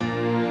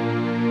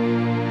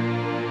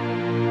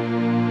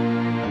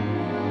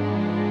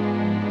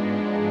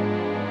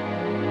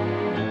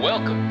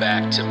Welcome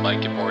back to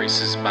Mike and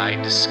Maurice's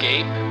Mind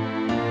Escape.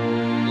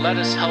 Let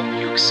us help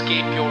you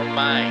escape your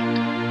mind.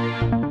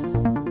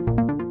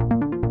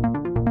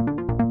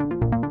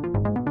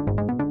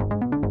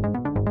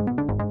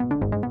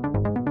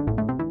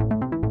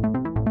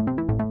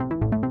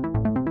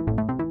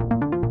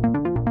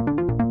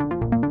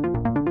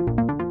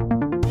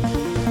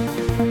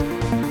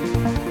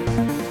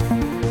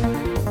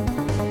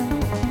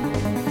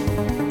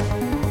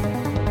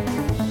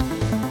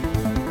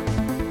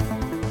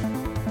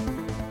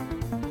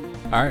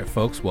 All right,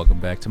 folks, welcome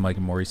back to Mike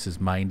and Maurice's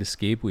Mind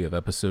Escape. We have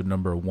episode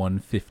number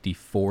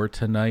 154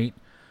 tonight.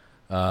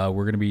 We're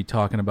going to be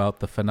talking about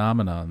The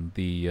Phenomenon,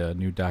 the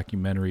new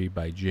documentary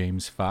by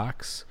James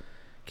Fox.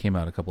 Came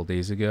out a couple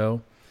days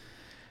ago.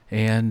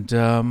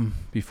 And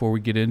before we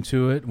get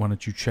into it, why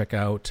don't you check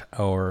out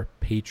our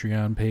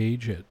Patreon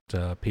page at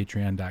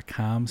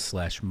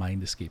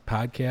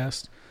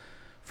patreon.com/mindescapepodcast.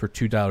 For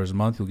 $2 a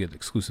month, you'll get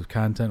exclusive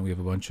content. We have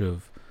a bunch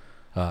of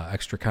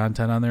extra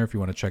content on there if you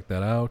want to check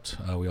that out.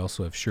 We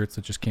also have shirts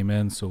that just came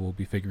in, so we'll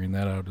be figuring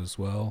that out as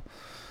well.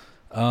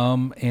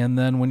 And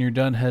then when you're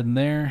done heading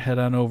there, head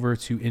on over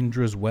to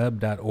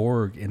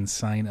indrasweb.org and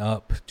sign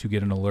up to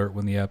get an alert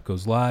when the app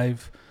goes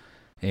live.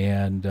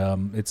 And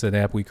it's an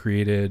app we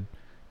created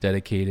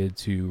dedicated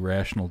to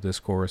rational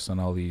discourse on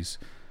all these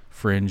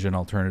fringe and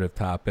alternative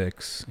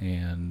topics,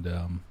 and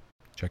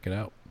check it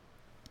out.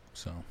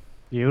 So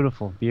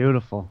Beautiful,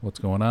 beautiful. what's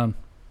going on?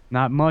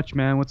 Not much,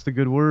 man. What's the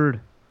good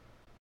word?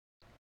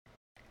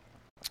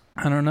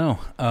 I don't know.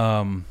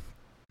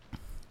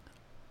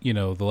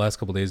 The last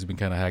couple of days have been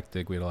kind of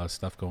hectic. We had a lot of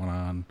stuff going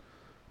on,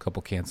 a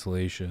couple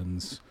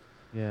cancellations,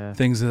 Yeah.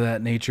 things of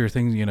that nature.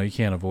 Things, you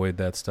can't avoid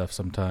that stuff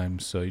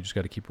sometimes, so you just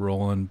got to keep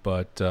rolling.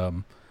 But, I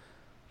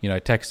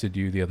texted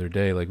you the other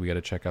day, like, we got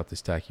to check out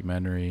this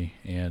documentary,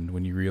 and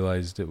when you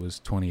realized it was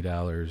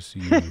 $20,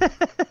 you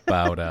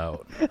bowed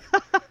out.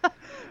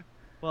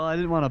 Well, I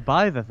didn't want to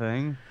buy the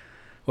thing.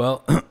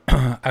 Well,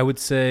 I would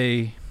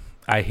say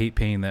I hate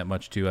paying that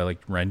much too. I like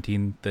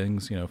renting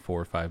things, $4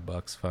 or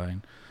 $5,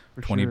 fine.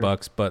 For $20, sure.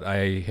 but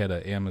I had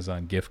an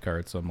Amazon gift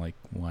card, so I'm like,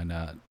 why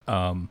not?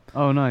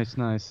 Oh, nice,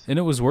 nice. And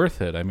it was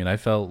worth it. I mean, I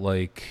felt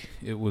like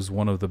it was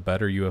one of the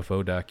better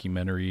UFO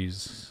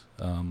documentaries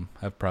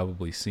I've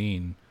probably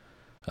seen.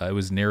 It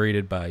was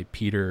narrated by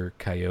Peter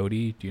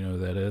Coyote. Do you know who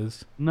that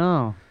is?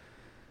 No.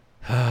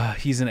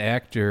 He's an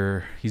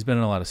actor. He's been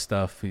in a lot of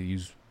stuff.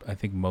 He's, I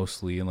think,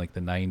 mostly in like the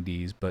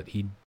 90s, but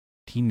he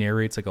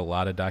narrates like a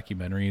lot of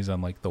documentaries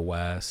on like the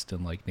West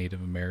and like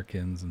Native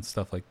Americans and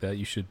stuff like that.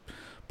 You should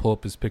pull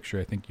up his picture.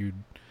 I think you'd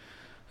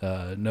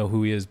know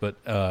who he is, but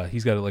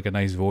he's got like a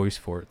nice voice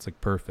for it. It's like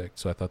perfect.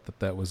 So I thought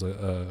that was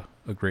a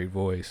great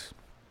voice.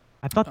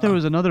 I thought there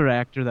was another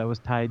actor that was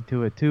tied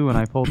to it too, and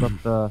I pulled up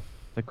the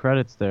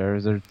credits there.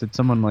 Did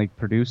someone like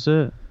produce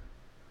it?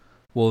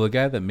 Well, the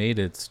guy that made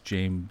it's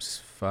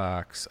James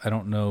Fox. I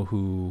don't know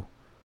who.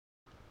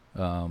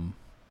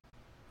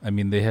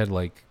 They had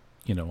like,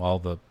 all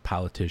the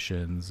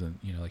politicians and,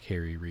 like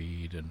Harry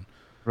Reid and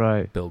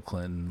Right. Bill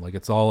Clinton. Like,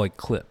 it's all like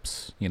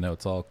clips,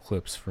 it's all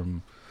clips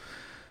from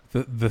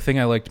the thing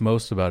I liked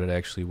most about it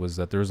actually was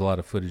that there's a lot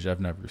of footage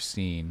I've never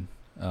seen.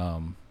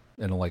 And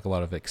like a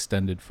lot of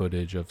extended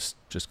footage of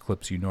just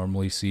clips you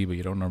normally see, but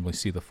you don't normally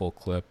see the full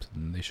clip.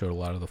 And they showed a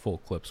lot of the full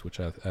clips, which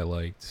I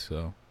liked.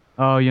 So.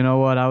 Oh, you know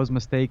what? I was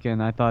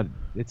mistaken. I thought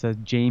it's a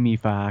Jamie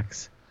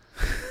Foxx.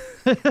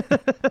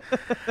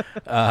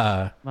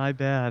 My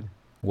bad.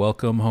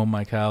 Welcome home,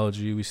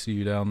 Mycology. We see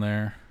you down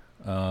there.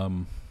 But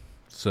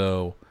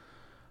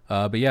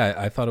yeah,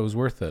 I thought it was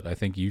worth it. I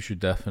think you should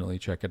definitely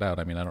check it out.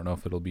 I mean, I don't know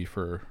if it'll be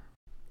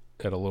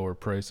at a lower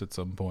price at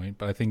some point,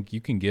 but I think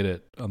you can get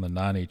it on the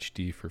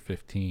non-HD for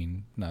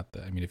 $15. Not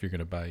that, if you're going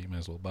to buy it, you might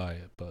as well buy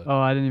it. But Oh,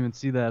 I didn't even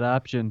see that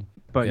option.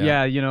 But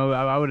Yeah. yeah,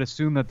 I would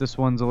assume that this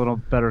one's a little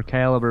better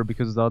caliber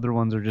because the other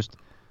ones are just,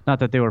 not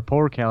that they were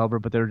poor caliber,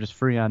 but they were just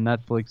free on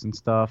Netflix and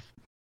stuff.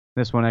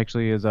 This one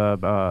actually is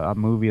a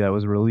movie that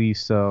was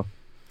released, so.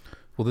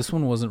 Well, this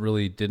one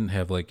didn't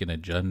have like an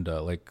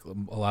agenda. Like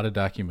a lot of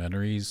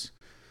documentaries,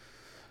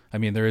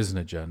 there is an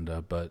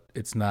agenda, but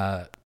it's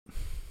not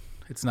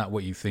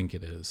what you think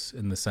it is,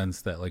 in the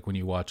sense that like when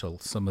you watch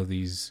some of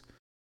these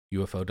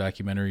UFO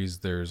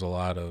documentaries, there's a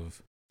lot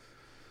of,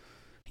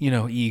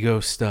 ego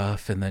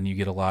stuff, and then you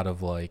get a lot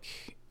of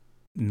like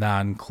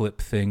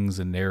non-clip things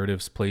and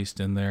narratives placed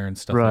in there and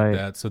stuff Right. like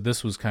that. So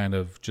this was kind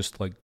of just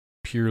like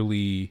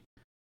purely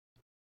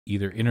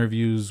either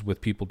interviews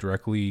with people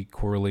directly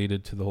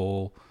correlated to the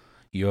whole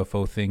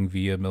UFO thing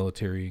via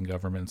military and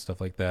government and stuff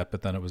like that.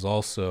 But then it was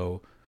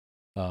also,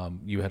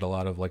 you had a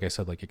lot of, like I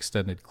said, like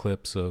extended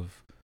clips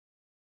of,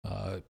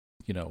 Jalen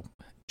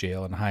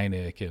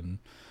Hynek and,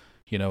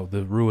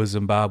 the Rua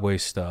Zimbabwe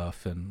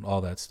stuff and all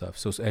that stuff.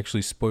 So it's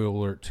actually, spoiler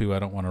alert too, I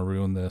don't want to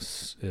ruin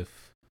this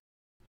if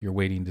you're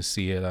waiting to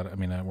see it.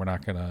 We're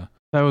not going to.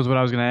 That was what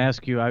I was going to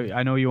ask you.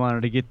 I know you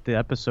wanted to get the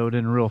episode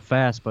in real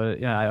fast,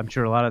 but yeah, I'm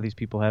sure a lot of these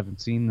people haven't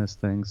seen this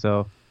thing,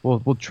 so we'll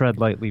tread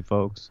lightly,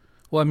 folks.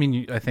 Well,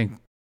 I think,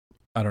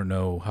 I don't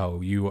know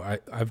how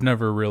I've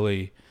never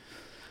really,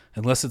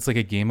 unless it's like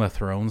a Game of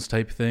Thrones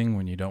type thing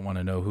when you don't want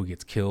to know who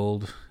gets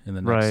killed in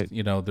the next,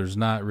 Right. there's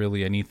not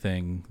really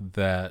anything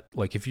that,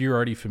 like, if you're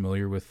already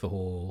familiar with the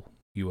whole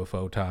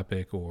UFO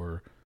topic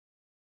or,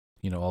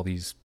 all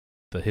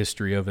the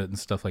history of it and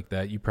stuff like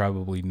that, you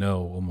probably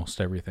know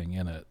almost everything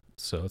in it.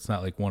 So it's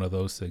not like one of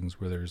those things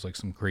where there's like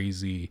some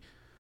crazy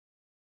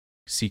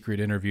secret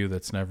interview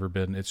that's never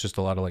been, it's just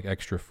a lot of like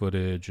extra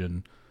footage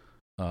and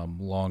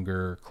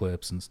longer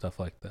clips and stuff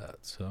like that.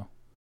 So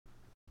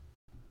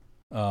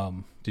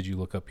did you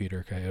look up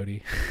Peter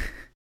Coyote?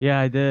 Yeah,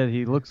 I did.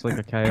 He looks like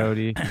a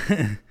coyote.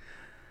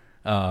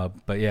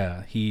 But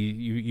yeah,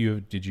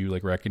 you did you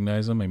like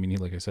recognize him? I mean,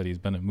 like I said, he's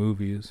been in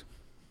movies.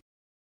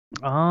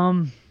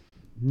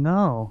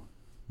 No.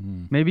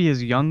 Maybe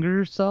his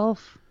younger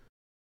self?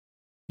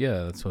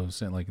 Yeah, that's what I was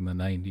saying, like in the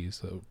 90s.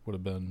 So it would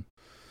have been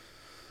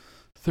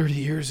 30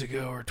 years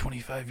ago or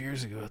 25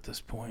 years ago at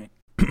this point.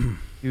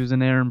 He was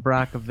in Aaron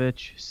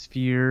Brockovich,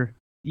 Sphere,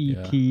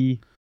 E.T.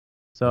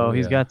 So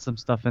he's got some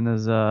stuff in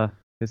his was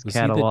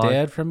catalog. Was he the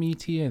dad from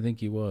E.T.? I think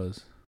he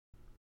was.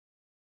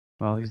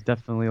 Well, he's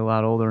definitely a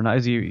lot older now.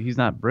 He's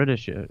not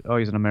British yet. Oh,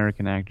 he's an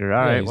American actor.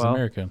 All right, he's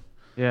American.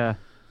 Yeah.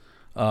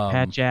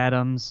 Patch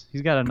Adams.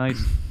 He's got a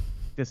nice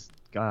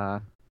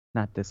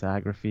not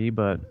discography,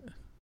 but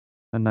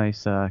a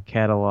nice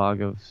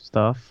catalog of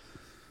stuff.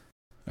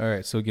 All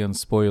right, so again,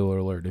 spoiler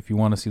alert. If you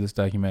want to see this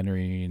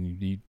documentary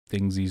and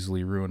things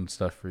easily ruin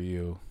stuff for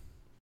you,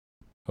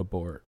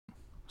 abort.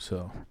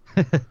 So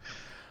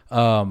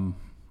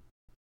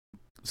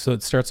so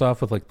it starts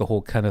off with like the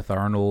whole Kenneth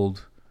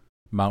Arnold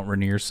Mount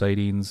Rainier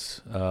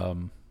sightings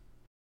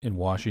in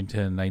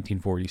Washington,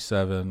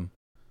 1947.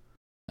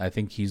 I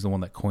think he's the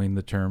one that coined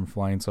the term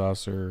flying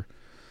saucer.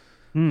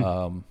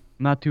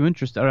 Not too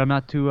interested, or I'm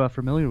not too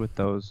familiar with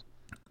those.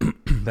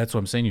 That's what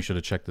I'm saying. You should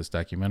have checked this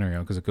documentary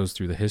out because it goes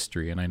through the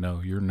history, and I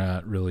know you're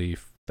not really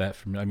that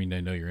familiar. I mean, I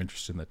know you're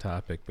interested in the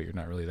topic, but you're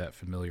not really that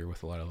familiar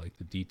with a lot of like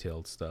the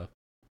detailed stuff.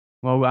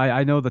 Well,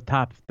 I know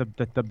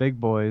the big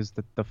boys,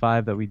 the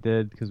 5 that we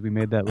did because we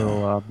made that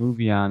little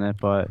movie on it,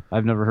 but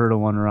I've never heard of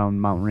one around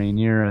Mount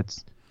Rainier.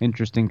 It's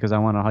interesting because I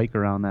want to hike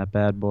around that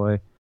bad boy.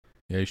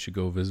 Yeah, you should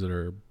go visit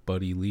our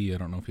buddy Lee. I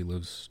don't know if he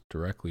lives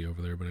directly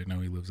over there, but I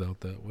know he lives out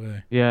that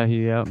way.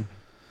 Yeah.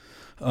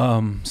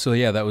 So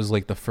yeah, that was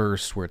like the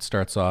first where it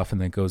starts off and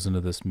then goes into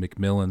this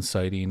McMillan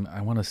sighting.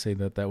 I want to say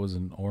that was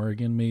in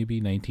Oregon, maybe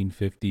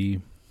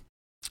 1950.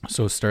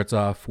 So it starts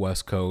off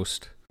West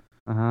Coast,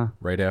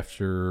 right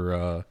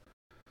after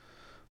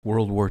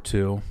World War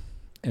II,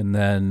 and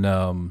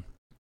then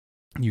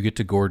you get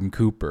to Gordon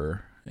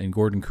Cooper, and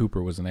Gordon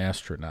Cooper was an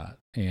astronaut,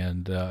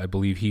 and I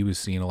believe he was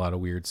seeing a lot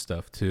of weird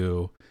stuff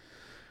too.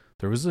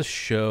 There was a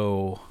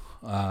show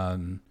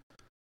on,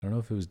 I don't know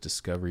if it was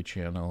Discovery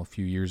Channel a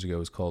few years ago. It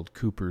was called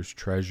Cooper's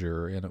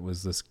Treasure, and it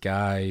was this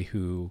guy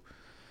who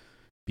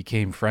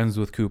became friends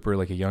with Cooper,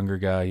 like a younger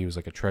guy. He was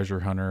like a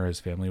treasure hunter. His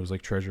family was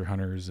like treasure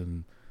hunters,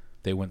 and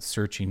they went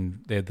searching.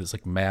 They had this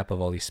like map of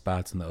all these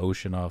spots in the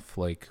ocean off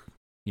like,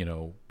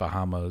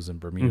 Bahamas and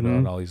Bermuda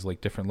and all these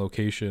like different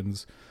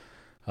locations.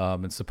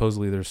 And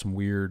supposedly there's some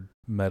weird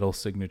metal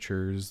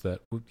signatures that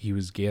he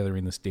was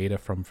gathering this data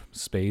from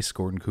space,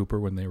 Gordon Cooper,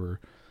 when they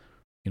were,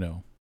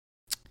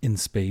 in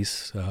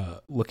space,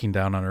 looking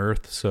down on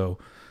Earth. So,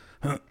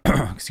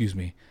 excuse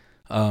me.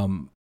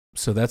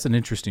 So that's an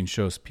interesting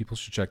show. So people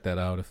should check that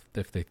out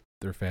if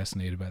they're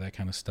fascinated by that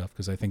kind of stuff,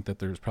 because I think that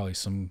there's probably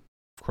some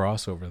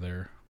crossover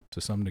there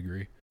to some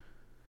degree.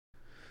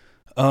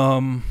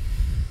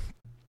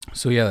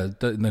 So yeah,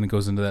 and then it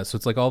goes into that. So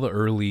it's like all the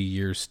early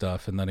year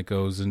stuff, and then it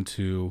goes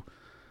into,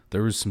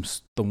 there was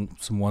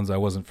some ones I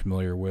wasn't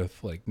familiar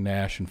with, like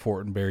Nash and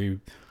Fortenberry,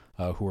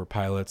 who were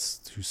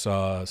pilots who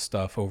saw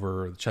stuff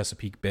over the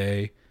Chesapeake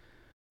Bay.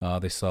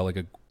 They saw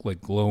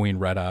like glowing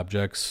red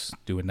objects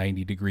doing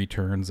 90-degree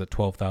turns at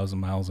 12,000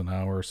 miles an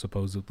hour,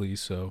 supposedly.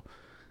 So,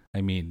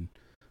 I mean,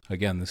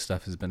 again, this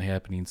stuff has been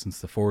happening since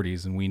the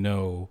 40s, and we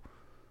know,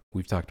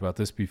 we've talked about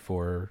this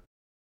before,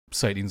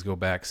 sightings go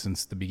back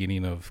since the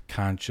beginning of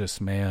conscious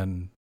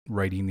man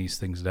writing these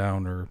things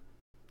down or,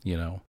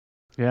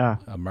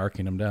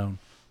 marking them down.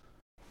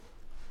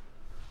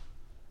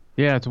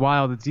 Yeah, it's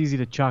wild. It's easy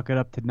to chalk it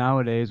up to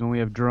nowadays when we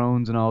have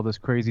drones and all this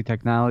crazy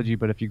technology.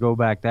 But if you go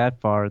back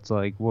that far, it's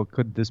like, what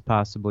could this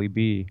possibly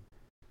be?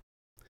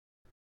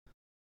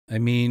 I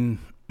mean,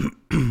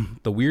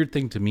 the weird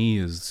thing to me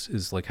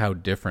is like how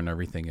different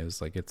everything is.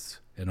 Like,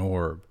 it's an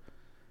orb,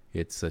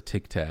 it's a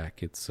tic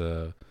tac, it's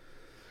a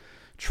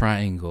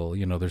triangle.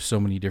 There's so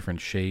many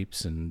different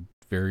shapes and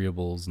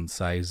variables and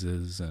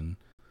sizes, and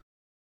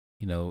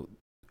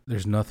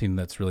there's nothing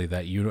that's really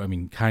that I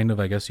mean, kind of,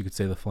 I guess you could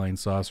say the flying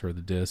saucer or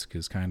the disc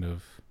is kind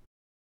of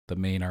the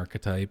main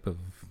archetype of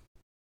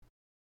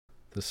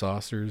the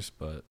saucers,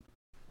 but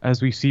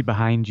as we see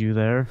behind you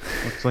there,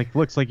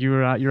 looks like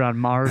you're on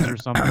Mars or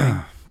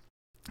something.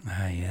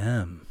 I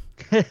am.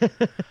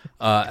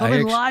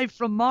 Coming live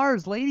from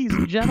Mars, ladies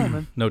and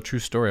gentlemen. No, true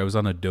story. I was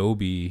on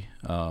Adobe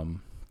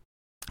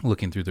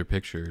looking through their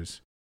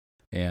pictures,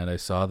 and I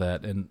saw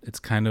that, and it's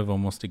kind of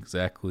almost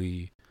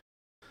exactly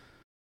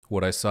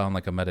what I saw in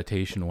like a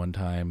meditation one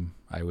time.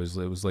 It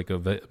was like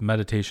a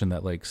meditation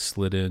that like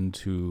slid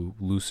into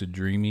lucid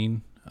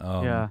dreaming.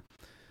 Yeah.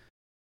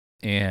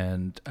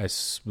 And I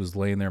was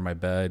laying there in my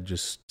bed,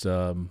 just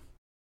and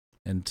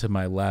to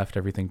my left,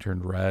 everything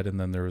turned red, and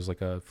then there was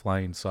like a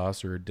flying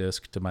saucer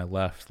disc to my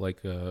left,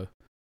 like a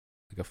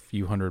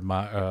few hundred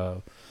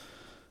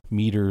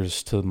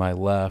meters to my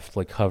left,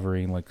 like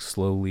hovering, like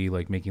slowly,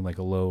 like making like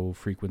a low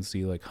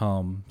frequency, like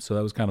hum. So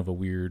that was kind of a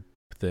weird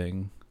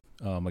thing.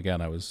 Again,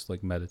 I was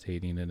like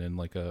meditating and in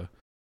like a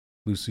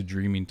lucid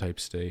dreaming type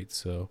state.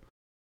 So,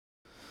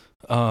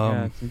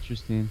 yeah, it's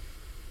interesting.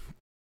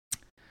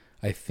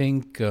 I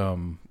think,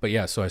 but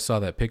yeah, so I saw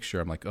that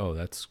picture. I'm like, oh,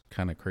 that's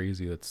kind of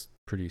crazy. That's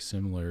pretty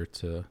similar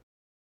to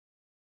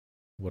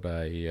what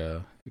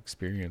I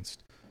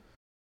experienced.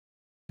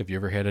 Have you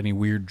ever had any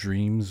weird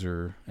dreams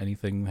or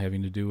anything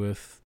having to do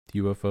with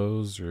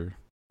UFOs or?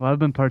 Well, I've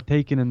been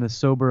partaking in this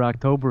sober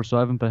October, so I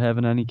haven't been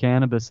having any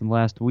cannabis in the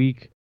last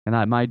week,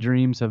 and my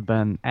dreams have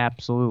been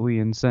absolutely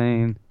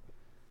insane.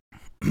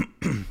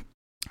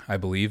 I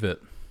believe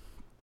it.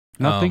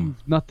 Nothing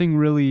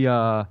really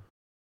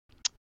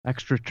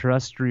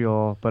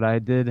extraterrestrial, but I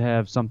did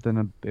have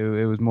something.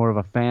 It was more of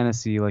a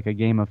fantasy, like a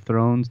Game of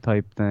Thrones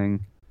type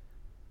thing.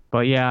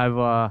 But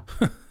yeah,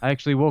 I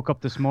actually woke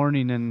up this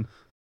morning and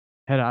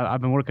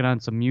I've been working on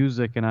some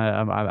music, and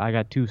I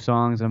got 2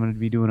 songs. I'm going to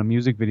be doing a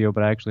music video,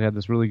 but I actually had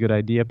this really good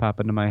idea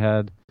pop into my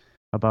head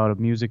about a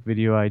music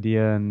video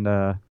idea, and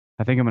I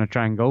think I'm going to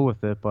try and go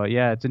with it. But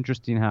yeah, it's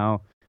interesting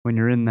how when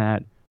you're in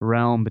that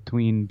realm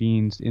between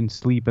being in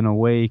sleep and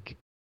awake,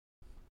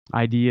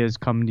 ideas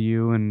come to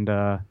you, and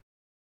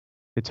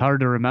it's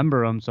hard to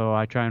remember them, so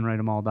I try and write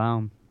them all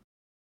down.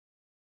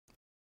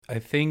 I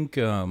think,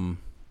 yeah,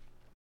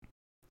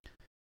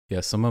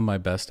 some of my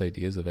best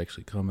ideas have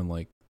actually come in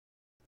like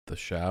the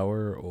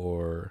shower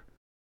or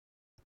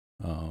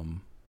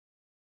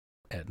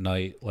at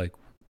night, like,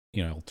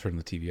 you know, I'll turn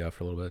the TV off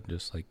for a little bit and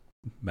just like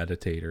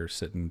meditate or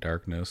sit in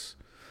darkness.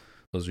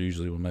 Those are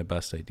usually when my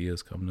best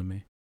ideas come to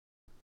me.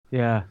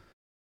 Yeah.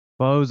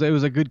 Well, it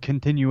was a good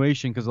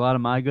continuation because a lot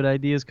of my good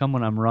ideas come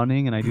when I'm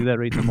running, and I do that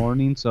right in the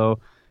morning. So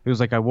it was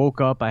like I woke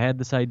up, I had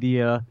this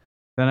idea,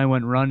 then I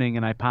went running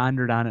and I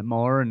pondered on it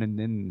more,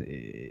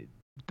 and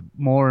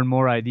more and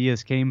more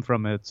ideas came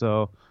from it.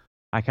 So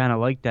I kind of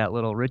like that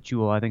little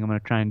ritual. I think I'm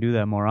going to try and do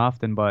that more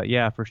often. But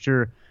yeah, for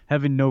sure,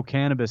 having no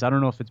cannabis, I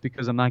don't know if it's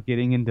because I'm not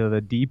getting into the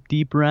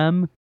deep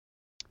REM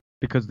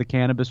because the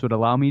cannabis would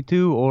allow me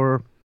to,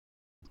 or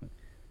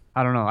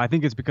I don't know. I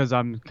think it's because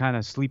I'm kind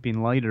of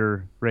sleeping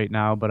lighter right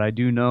now, but I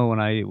do know when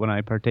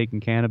I partake in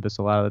cannabis,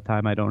 a lot of the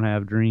time I don't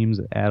have dreams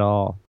at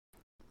all.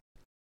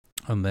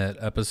 On that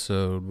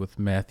episode with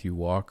Matthew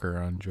Walker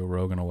on Joe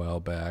Rogan a while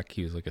back,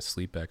 he was like a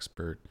sleep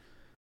expert.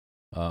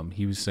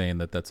 He was saying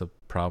that that's a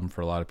problem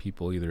for a lot of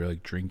people, either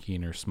like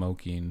drinking or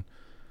smoking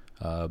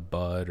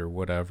bud or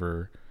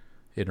whatever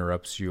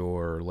interrupts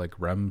your like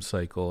REM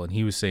cycle. And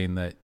he was saying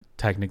that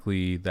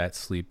technically that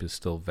sleep is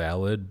still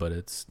valid, but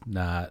it's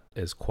not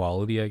as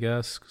quality, I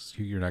guess, because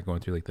you're not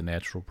going through like the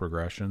natural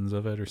progressions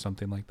of it or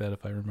something like that,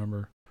 if I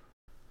remember.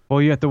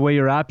 Well, you have to weigh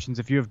your options.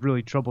 If you have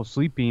really trouble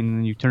sleeping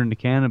and you turn to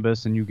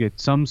cannabis and you get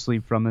some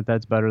sleep from it,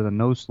 that's better than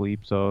no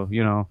sleep. So,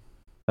 you know,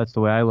 that's the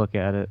way I look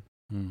at it.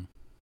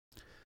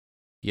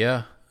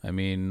 Yeah, I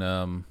mean,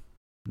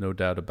 no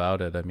doubt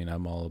about it. I mean,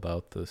 I'm all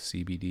about the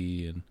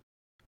CBD, and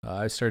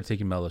I started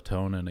taking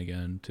melatonin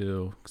again,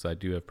 too, because I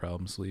do have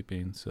problems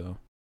sleeping, so.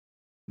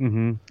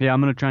 Yeah,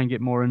 I'm going to try and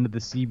get more into the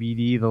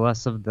CBD, the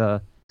less of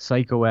the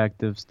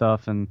psychoactive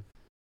stuff. And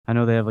I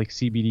know they have like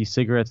CBD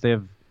cigarettes. They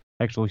have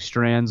actually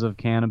strands of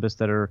cannabis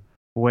that are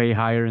way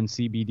higher in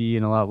CBD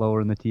and a lot lower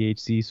in the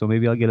THC. So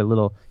maybe I'll get a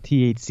little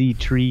THC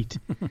treat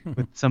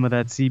with some of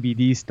that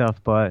CBD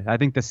stuff. But I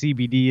think the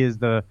CBD is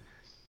the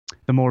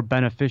more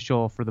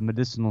beneficial for the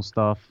medicinal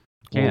stuff.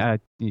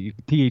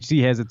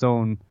 THC has its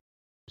own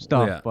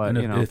stuff, yeah, but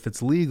and you know, if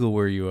it's legal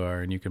where you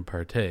are and you can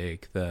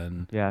partake,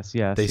 then yes,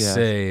 they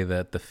say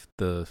that the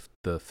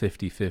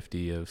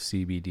 50-50 of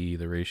CBD,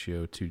 the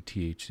ratio to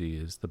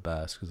THC, is the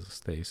best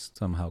because they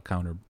somehow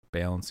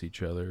counterbalance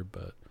each other.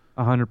 But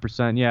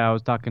 100%, yeah. I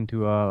was talking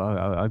to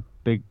a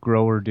big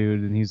grower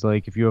dude, and he's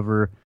like, if you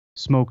ever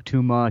smoke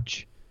too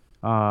much,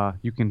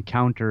 you can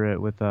counter it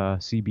with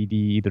CBD,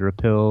 either a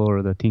pill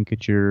or the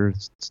tincture,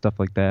 stuff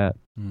like that.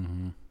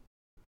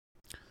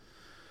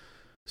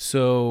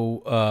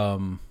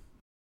 So,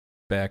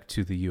 back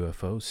to the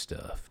UFO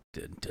stuff.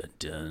 Dun,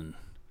 dun,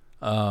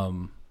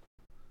 dun.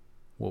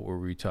 What were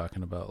we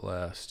talking about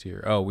last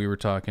year? Oh, we were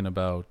talking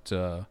about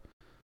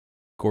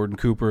Gordon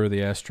Cooper,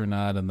 the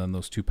astronaut, and then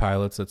those 2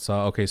 pilots that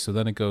saw. Okay, so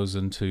then it goes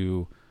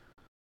into,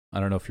 I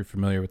don't know if you're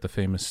familiar with the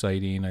famous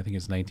sighting. I think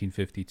it's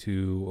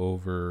 1952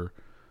 over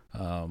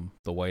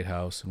the White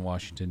House in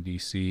Washington,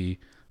 D.C.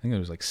 I think there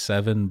was like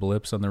 7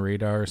 blips on the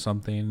radar or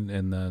something,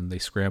 and then they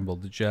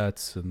scrambled the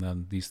jets, and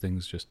then these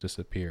things just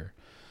disappear.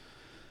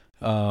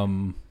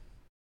 And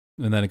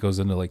then it goes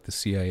into like the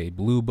CIA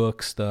Blue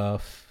Book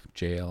stuff,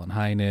 J. Allen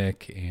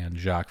Hynek and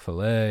Jacques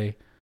Vallée.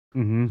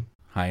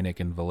 Hynek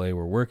and Valet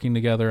were working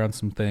together on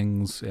some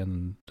things,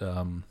 and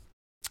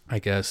I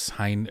guess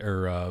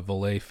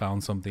Valet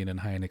found something in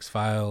Hynek's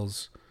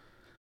files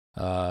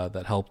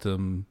that helped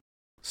him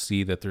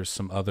see that there's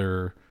some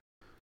other,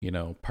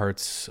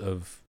 parts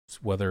of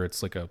whether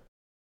it's like a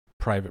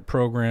private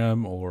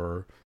program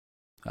or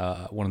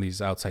one of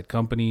these outside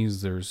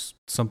companies. There's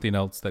something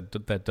else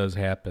that does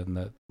happen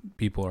that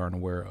people aren't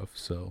aware of.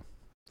 So,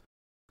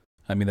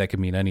 I mean, that could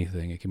mean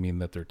anything. It can mean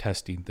that they're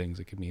testing things.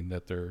 It could mean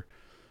that they're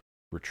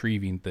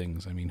retrieving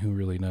things. I mean, who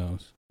really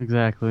knows?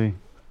 Exactly.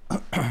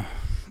 I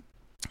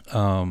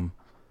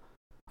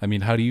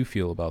mean, how do you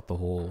feel about the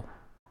whole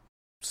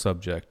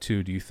subject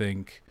too? Do you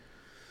think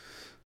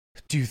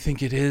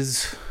it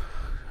is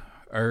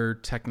our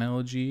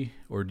technology,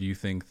 or do you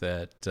think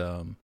that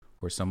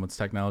or someone's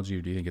technology,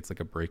 or do you think it's like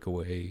a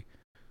breakaway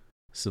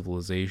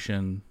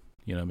civilization?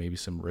 Maybe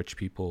some rich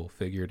people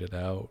figured it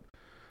out,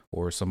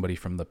 or somebody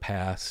from the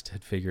past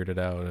had figured it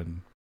out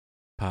and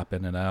pop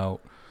in and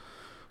out,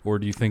 or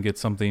do you think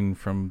it's something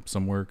from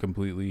somewhere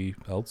completely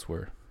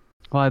elsewhere?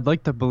 Well, I'd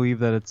like to believe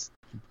that it's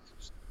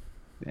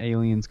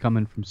aliens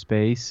coming from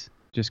space,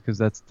 just because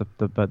that's the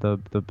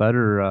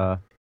better,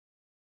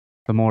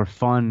 the more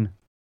fun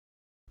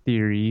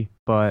theory.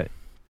 But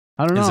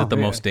I don't know. Is it the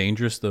most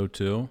dangerous though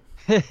too?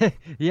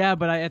 Yeah,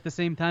 but at the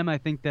same time, I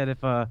think that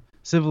if a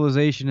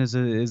civilization is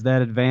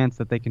that advanced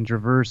that they can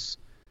traverse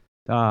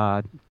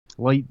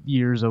light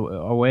years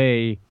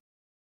away,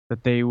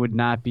 that they would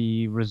not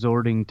be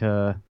resorting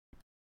to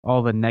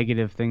all the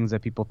negative things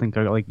that people think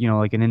are like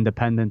an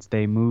Independence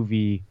Day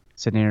movie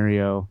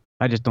scenario.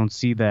 I just don't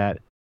see that,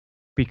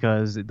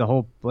 because the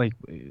whole, like,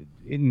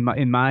 in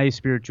my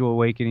spiritual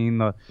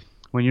awakening,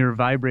 when you're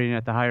vibrating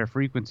at the higher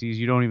frequencies,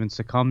 you don't even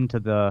succumb to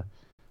the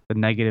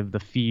negative, the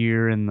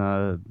fear, and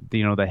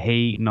the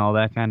hate and all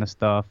that kind of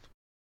stuff.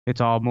 It's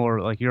all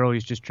more like you're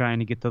always just trying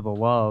to get to the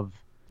love.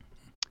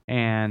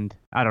 And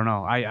I don't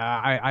know.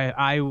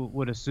 I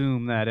would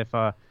assume that if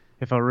a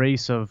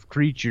race of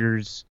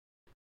creatures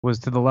was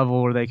to the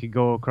level where they could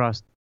go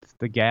across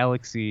the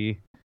galaxy,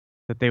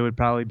 that they would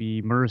probably be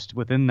immersed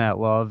within that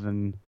love,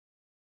 and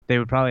they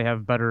would probably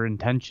have better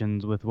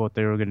intentions with what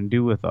they were going to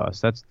do with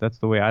us. That's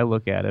the way I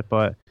look at it.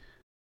 But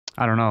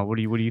I don't know. What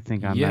do you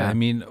think on that? Yeah, I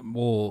mean,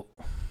 well,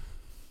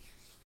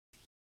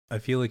 I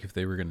feel like if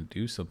they were going to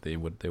do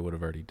something, they would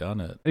have already done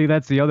it.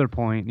 That's the other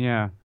point.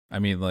 Yeah. I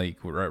mean, like,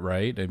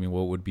 right? I mean,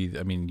 what would be?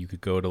 I mean, you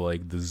could go to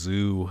like the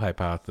zoo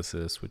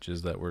hypothesis, which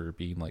is that we're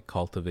being like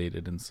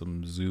cultivated in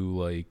some zoo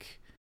like,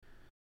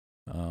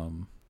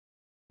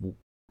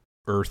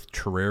 Earth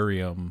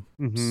terrarium.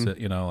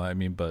 Mm-hmm. I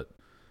mean, but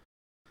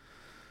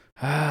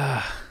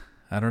I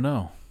don't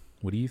know.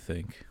 What do you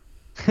think?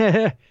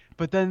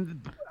 But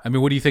then, I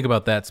mean, what do you think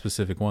about that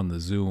specific one, the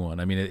zoo one?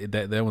 I mean,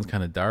 that one's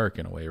kind of dark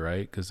in a way,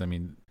 right? Because I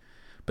mean,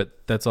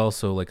 but that's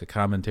also like a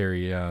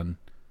commentary on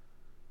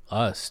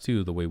us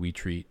too, the way we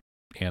treat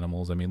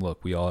animals. I mean,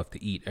 look, we all have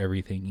to eat.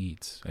 Everything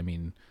eats. I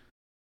mean,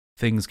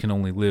 things can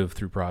only live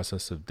through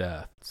process of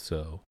death.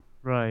 So,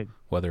 right.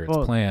 Whether it's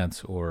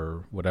plants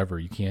or whatever,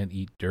 you can't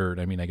eat dirt.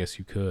 I mean, I guess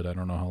you could. I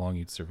don't know how long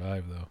you'd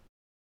survive though.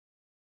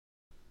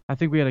 I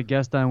think we had a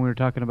guest on. We were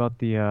talking about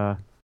the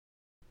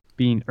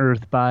being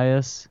Earth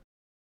bias.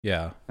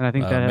 Yeah, and I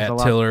think that has Matt a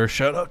lot. Tiller.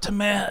 Shout out to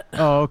Matt.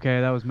 Oh, okay,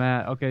 that was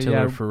Matt. Okay,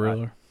 Tiller yeah, for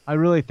real. I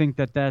really think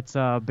that's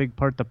a big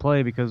part to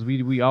play, because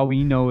we all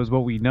we know is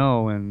what we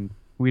know, and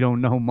we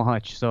don't know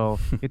much. So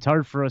it's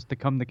hard for us to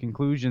come to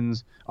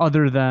conclusions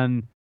other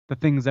than the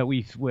things that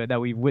we've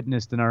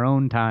witnessed in our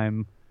own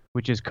time,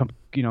 which is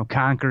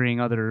conquering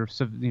other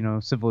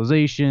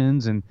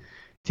civilizations and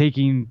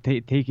taking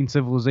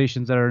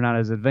civilizations that are not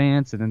as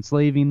advanced and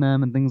enslaving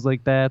them and things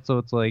like that. So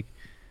it's like,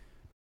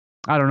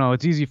 I don't know.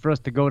 It's easy for us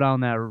to go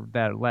down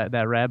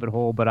that rabbit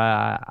hole, but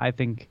I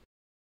think,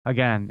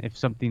 again, if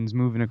something's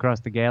moving across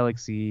the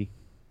galaxy,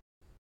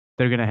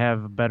 they're gonna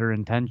have a better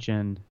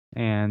intention,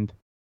 and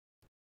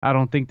I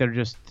don't think they're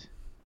just.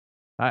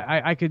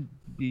 I could,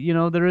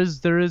 there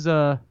is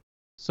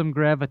some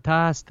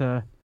gravitas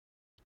to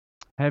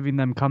having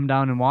them come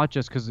down and watch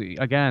us, because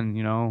again,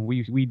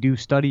 we do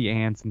study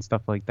ants and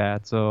stuff like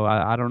that. So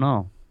I don't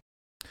know.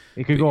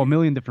 It could go a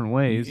million different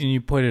ways. And you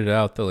pointed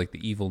out that like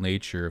the evil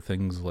nature of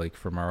things, like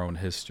from our own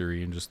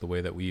history and just the way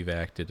that we've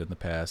acted in the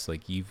past,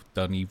 like you've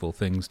done evil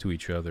things to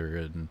each other,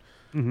 and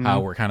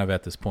how we're kind of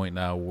at this point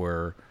now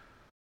where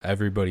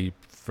everybody,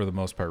 for the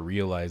most part,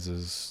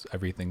 realizes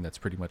everything that's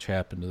pretty much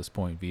happened to this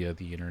point via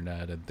the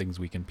internet and things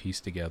we can piece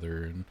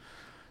together and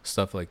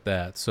stuff like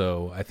that.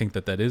 So I think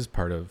that is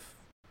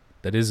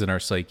in our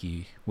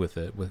psyche with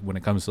it, when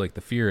it comes to like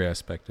the fear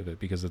aspect of it,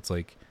 because it's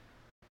like,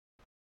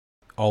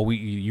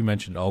 you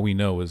mentioned all we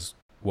know is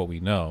what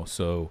we know.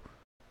 So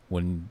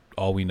when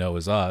all we know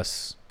is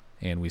us,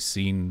 and we've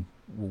seen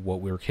what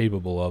we're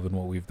capable of and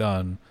what we've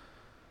done,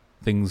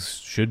 things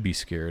should be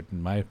scared,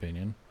 in my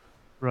opinion.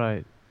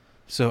 Right.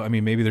 So, I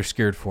mean, maybe they're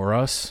scared for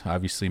us.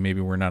 Obviously,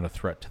 maybe we're not a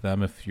threat to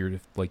them. If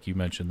like you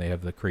mentioned, they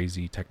have the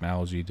crazy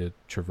technology to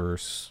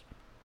traverse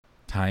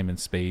time and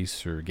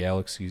space or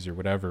galaxies or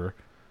whatever.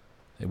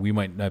 We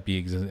might not be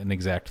an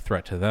exact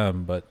threat to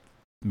them, but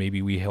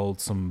maybe we hold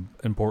some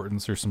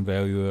importance or some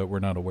value that we're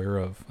not aware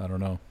of. I don't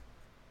know.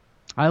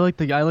 I like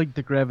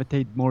to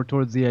gravitate more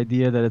towards the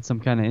idea that it's some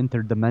kind of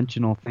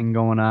interdimensional thing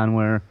going on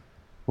where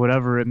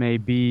whatever it may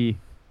be,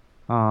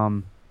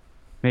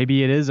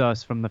 maybe it is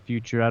us from the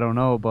future. I don't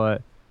know,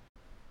 but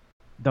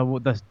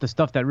the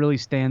stuff that really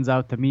stands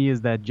out to me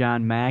is that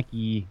John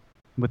Mackey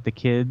with the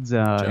kids.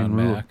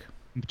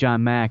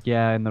 John Mack,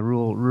 yeah, in the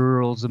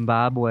rural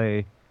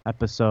Zimbabwe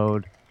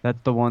episode. That's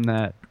the one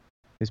that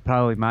is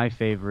probably my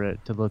favorite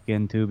to look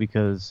into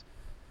because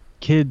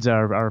kids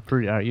are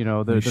pretty, they're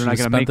not going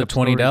to make the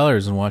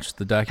 $20 and watch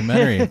the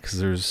documentary because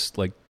there's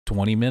like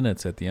 20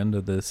 minutes at the end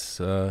of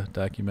this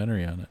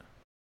documentary on it.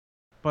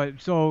 But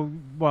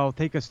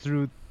take us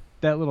through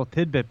that little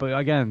tidbit. But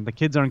again, the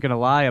kids aren't going to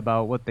lie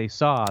about what they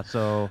saw.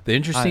 So the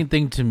interesting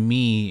thing to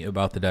me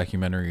about the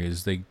documentary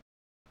is they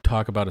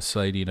talk about a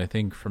sighting, I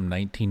think from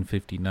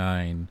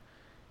 1959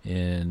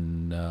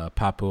 in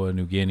Papua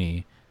New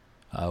Guinea,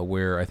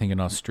 where I think an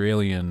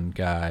Australian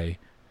guy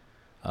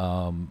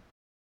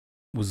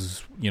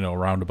was,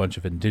 around a bunch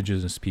of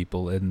indigenous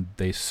people, and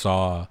they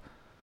saw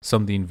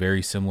something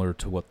very similar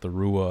to what the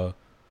Rua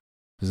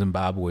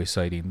Zimbabwe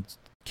sighting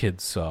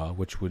kids saw,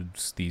 which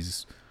was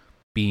these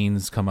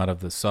beings come out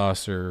of the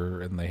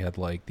saucer, and they had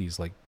like these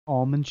like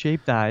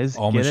almond-shaped eyes,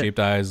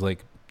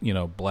 like,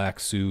 black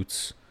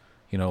suits,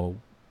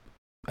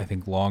 I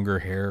think longer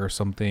hair or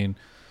something.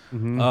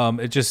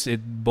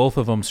 Mm-hmm. Both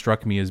of them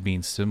struck me as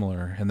being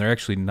similar, and they're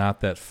actually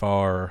not that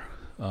far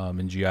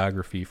in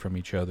geography from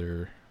each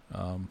other,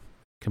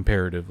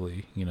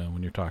 comparatively,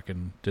 when you're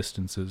talking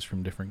distances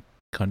from different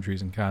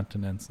countries and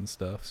continents and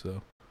stuff.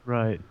 So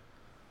right.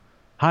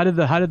 How did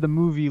the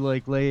movie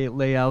like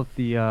lay out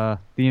the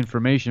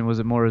information? Was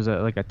it more as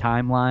a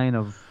timeline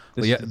of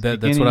this? Well, yeah,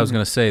 that's what I was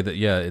going to say. That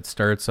it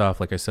starts off,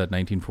 like I said,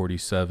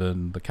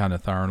 1947, the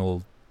Kenneth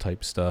Arnold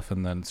type stuff,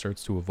 and then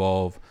starts to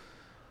evolve.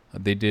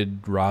 They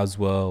did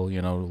Roswell,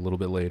 a little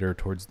bit later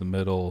towards the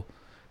middle,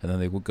 and then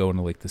they would go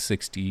into like the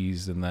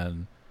 60s, and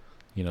then,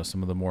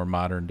 some of the more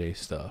modern day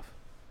stuff.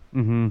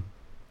 Mm-hmm.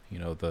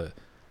 The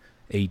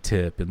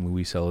A-Tip and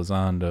Luis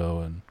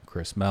Elizondo and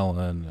Chris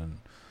Mellon and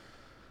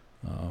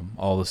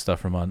all the stuff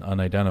from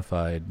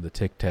Unidentified, the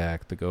Tic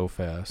Tac, the Go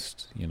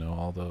Fast,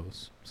 all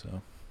those.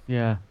 So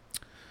yeah.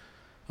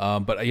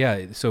 But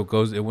yeah, so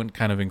it went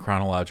kind of in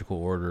chronological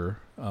order.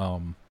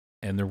 And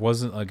there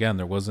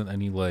wasn't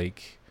any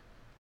like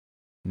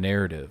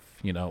narrative,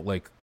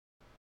 like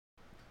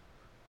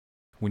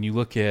when you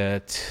look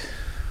at,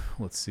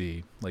 let's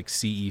see, like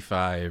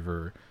CE5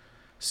 or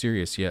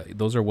Sirius,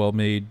 those are well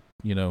made,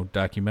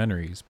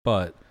 documentaries,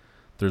 but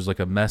there's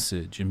like a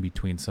message in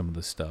between some of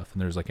the stuff,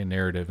 and there's like a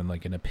narrative and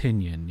like an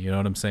opinion, you know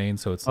what I'm saying?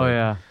 So it's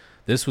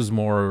this was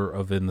more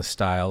of in the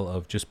style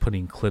of just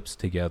putting clips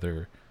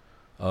together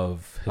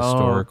of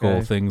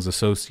historical things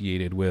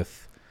associated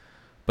with,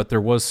 but there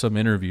was some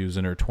interviews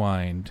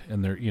intertwined,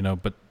 and there,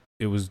 but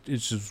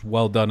it's just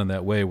well done in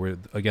that way where,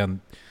 again,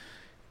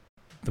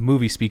 the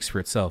movie speaks for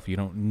itself. You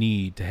don't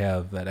need to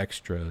have that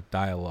extra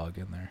dialogue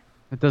in there.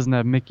 It doesn't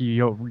have Mickey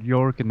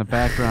York in the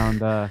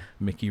background.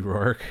 Mickey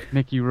Rourke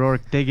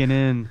digging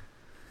in.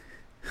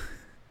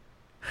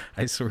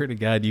 I swear to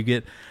God, you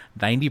get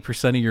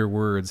 90% of your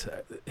words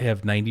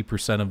have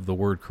 90% of the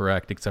word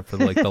correct, except for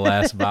like the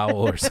last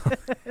vowel or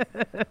something.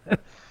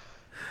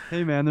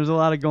 Hey man, there's a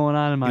lot of going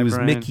on in my brain. It was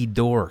Mickey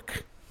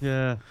Dork.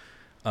 Yeah.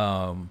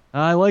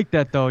 I like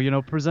that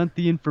though. Present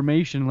the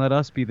information, let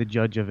us be the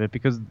judge of it,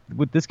 because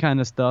with this kind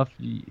of stuff,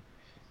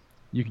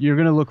 you're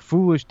gonna look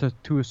foolish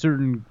to a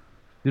certain.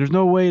 There's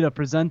no way to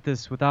present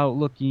this without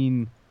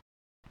looking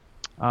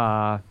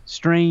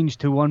strange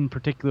to one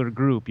particular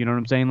group. You know what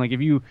I'm saying? Like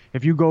if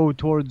you go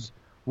towards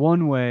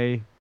one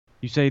way,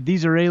 you say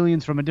these are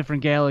aliens from a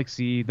different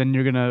galaxy, then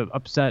you're gonna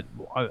upset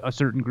a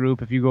certain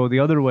group. If you go the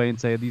other way and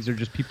say these are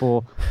just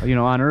people,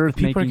 on Earth,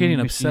 people are getting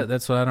upset.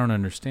 That's what I don't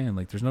understand.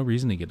 Like, there's no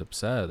reason to get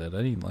upset at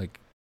any. Like,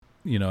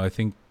 I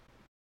think,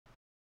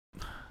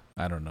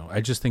 I don't know.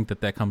 I just think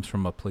that comes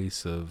from a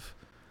place of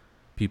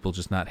people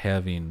just not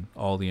having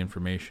all the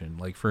information.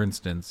 Like, for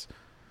instance,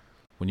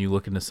 when you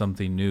look into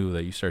something new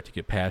that you start to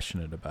get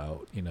passionate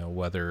about,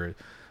 whether,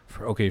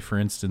 for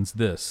instance,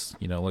 this,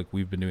 like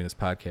we've been doing this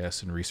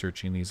podcast and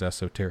researching these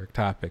esoteric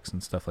topics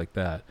and stuff like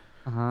that.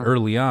 Uh-huh.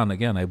 Early on,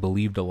 again, I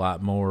believed a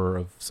lot more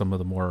of some of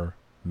the more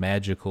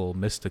magical,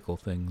 mystical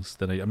things.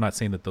 I'm not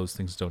saying that those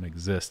things don't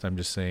exist. I'm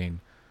just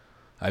saying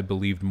I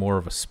believed more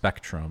of a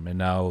spectrum, and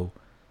now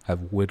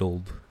I've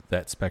whittled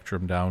that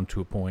spectrum down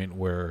to a point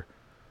where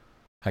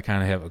I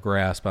kind of have a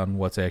grasp on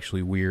what's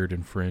actually weird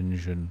and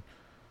fringe and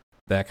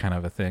that kind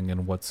of a thing,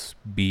 and what's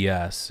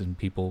BS and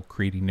people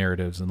creating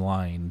narratives and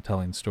lying,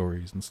 telling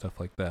stories and stuff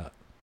like that.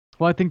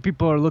 Well, I think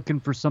people are looking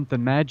for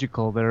something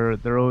magical.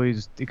 They're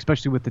always,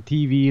 especially with the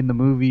TV and the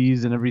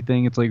movies and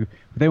everything, it's like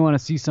they want to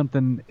see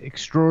something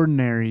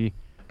extraordinary.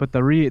 But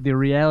the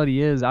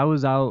reality is, I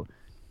was out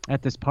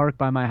at this park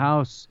by my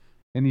house,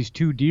 and these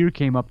two deer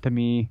came up to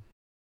me,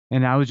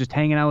 and I was just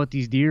hanging out with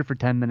these deer for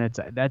 10 minutes.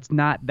 That's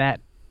not that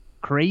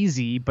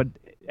crazy, but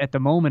at the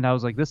moment I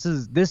was like, this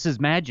is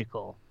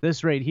magical.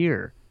 This right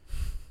here,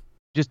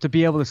 just to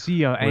be able to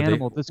see an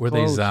animal this were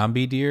close. They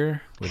zombie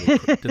deer?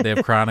 Did they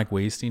have chronic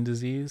wasting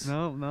disease?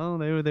 No,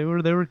 they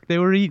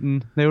were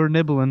eating, they were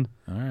nibbling.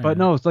 All right. But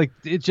no,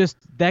 it's just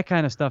that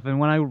kind of stuff.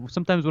 And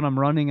sometimes when I'm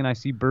running and I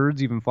see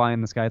birds even fly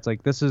in the sky, it's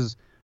like this is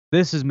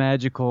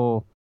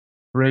magical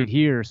right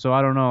here. So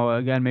I don't know.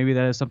 Again, maybe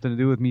that has something to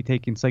do with me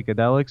taking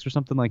psychedelics or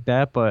something like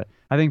that. But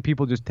I think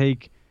people just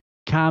take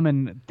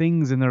common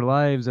things in their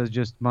lives as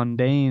just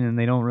mundane, and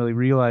they don't really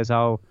realize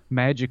how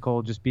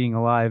magical just being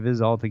alive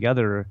is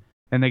altogether.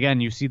 And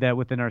again, you see that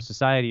within our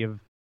society of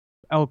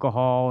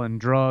alcohol and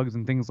drugs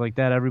and things like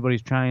that.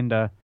 Everybody's trying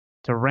to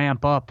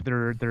ramp up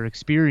their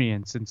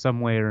experience in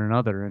some way or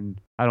another, and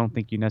I don't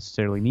think you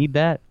necessarily need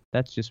that.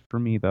 That's just for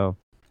me, though.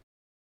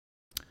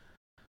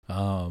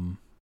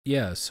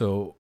 Yeah,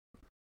 so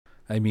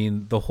I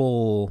mean, the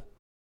whole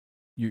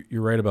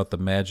you're right about the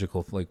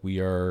magical, like we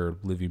are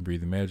living,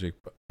 breathing magic,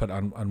 but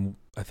on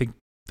I think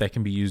that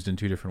can be used in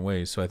two different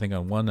ways. So I think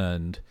on one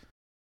end,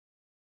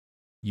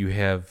 you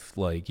have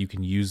like you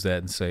can use that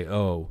and say,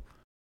 oh,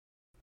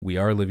 we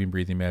are living,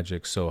 breathing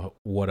magic, so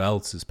what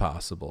else is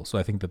possible? So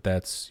I think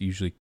that's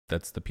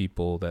the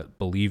people that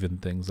believe in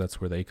things, that's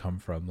where they come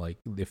from. Like,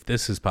 if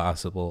this is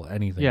possible,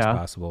 anything's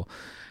possible.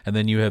 And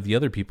then you have the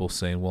other people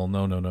saying, well,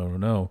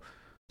 no.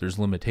 There's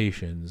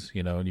limitations,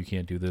 and you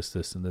can't do this,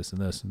 this, and this,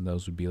 and this. And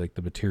those would be like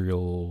the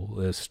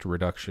materialist,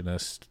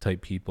 reductionist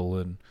type people,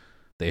 and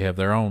they have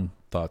their own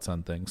thoughts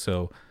on things.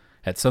 So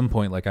at some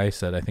point, like I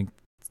said, I think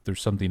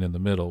there's something in the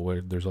middle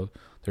where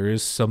there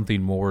is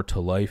something more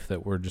to life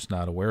that we're just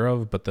not aware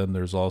of. But then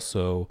there's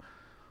also,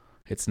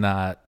 it's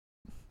not,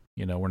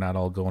 we're not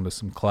all going to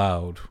some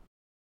cloud,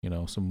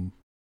 some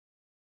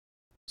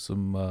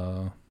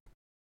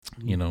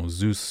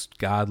Zeus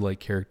godlike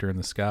character in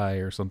the sky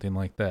or something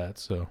like that.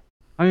 So.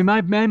 I mean,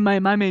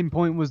 my main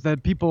point was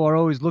that people are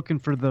always looking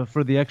for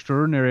the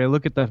extraordinary. I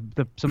look at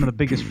some of the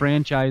biggest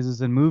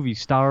franchises and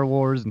movies, Star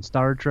Wars and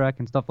Star Trek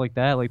and stuff like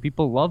that. Like,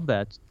 people love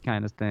that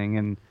kind of thing.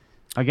 And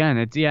again,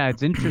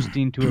 it's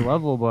interesting to a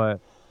level, but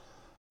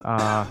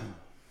I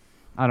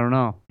don't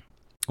know.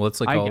 Well, it's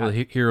like all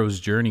the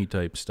hero's journey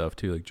type stuff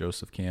too, like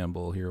Joseph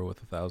Campbell, Hero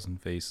with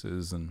 1,000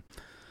 Faces, and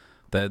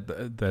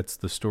that's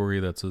the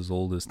story that's as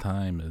old as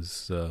time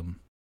as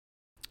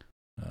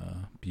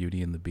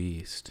Beauty and the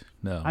Beast.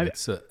 No,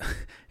 it's that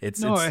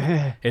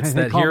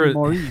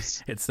hero.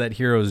 It's that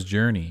hero's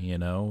journey,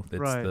 It's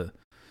right.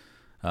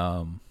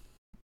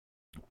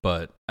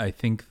 But I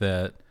think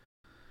that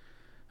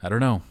I don't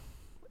know.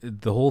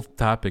 The whole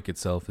topic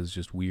itself is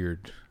just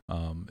weird.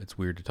 It's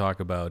weird to talk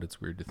about. It's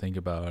weird to think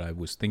about. I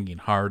was thinking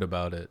hard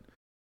about it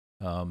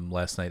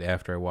last night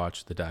after I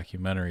watched the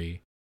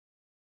documentary.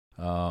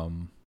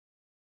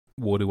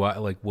 What do I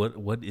like?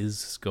 What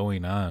is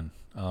going on?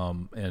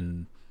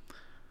 And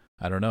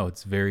I don't know.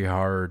 It's very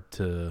hard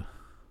to.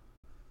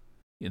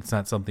 It's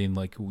not something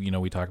like we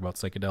talk about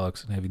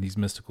psychedelics and having these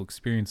mystical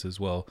experiences.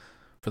 Well,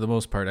 for the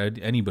most part,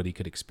 anybody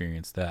could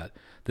experience that.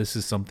 This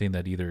is something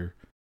that either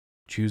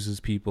chooses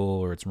people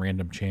or it's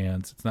random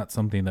chance. It's not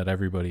something that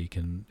everybody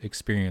can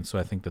experience. So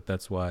I think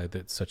that's why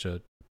that's such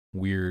a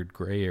weird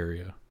gray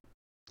area.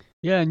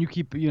 Yeah, and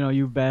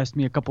you've asked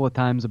me a couple of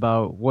times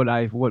about what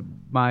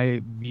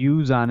my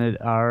views on it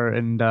are,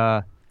 and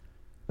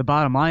the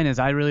bottom line is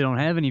I really don't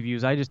have any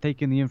views. I just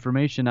take in the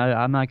information.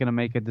 I'm not going to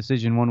make a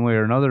decision one way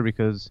or another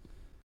because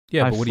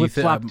but what do you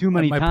think? Too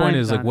many my times point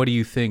is, like, what do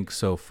you think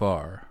so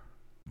far?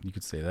 You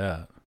could say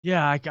that.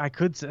 Yeah, I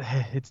could say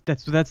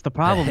that's the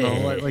problem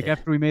though. Like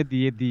after we made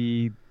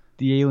the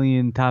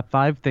Alien top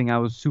 5 thing, I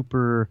was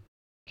super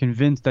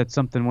convinced that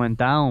something went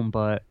down,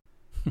 but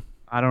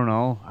I don't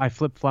know. I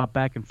flip-flop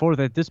back and forth.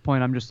 At this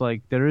point, I'm just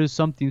like, there is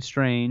something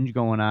strange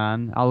going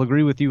on. I'll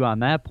agree with you on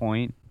that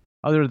point.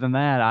 Other than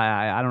that,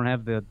 I don't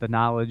have the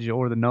knowledge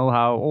or the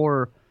know-how,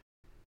 or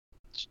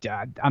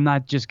I'm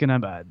not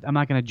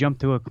gonna jump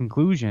to a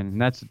conclusion.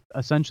 And that's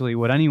essentially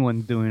what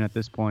anyone's doing at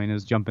this point,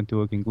 is jumping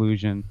to a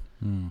conclusion.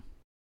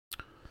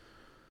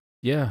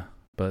 Yeah,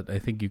 but I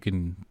think you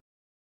can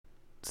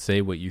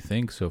say what you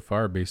think so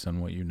far based on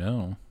what you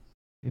know.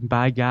 And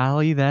by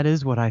golly, that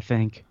is what I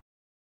think.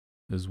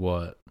 Is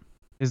what?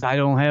 Is I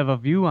don't have a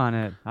view on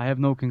it. I have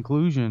no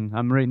conclusion.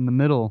 I'm right in the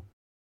middle.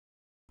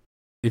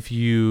 If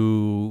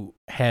you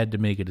had to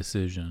make a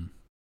decision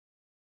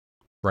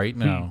right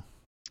now.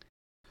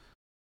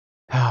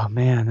 Oh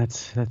man,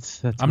 that's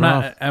I'm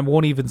rough. I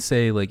won't even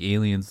say like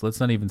aliens. Let's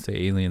not even say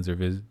aliens or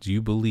do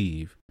you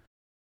believe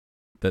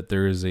that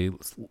there is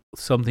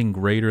something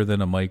greater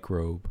than a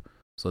microbe?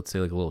 So let's say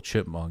like a little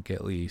chipmunk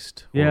at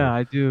least. Yeah,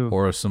 I do.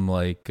 Or some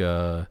like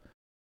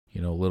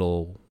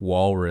little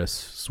walrus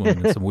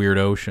swimming in some weird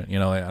ocean.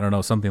 I don't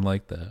know, something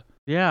like that.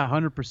 Yeah,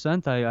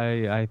 100%.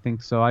 I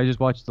think so. I just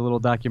watched a little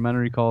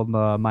documentary called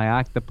My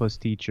Octopus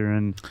Teacher,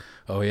 and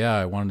oh yeah,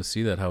 I wanted to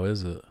see that. How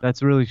is it?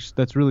 That's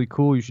really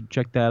cool. You should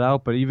check that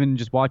out. But even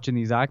just watching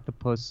these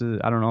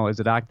octopuses, I don't know, is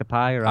it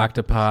octopi or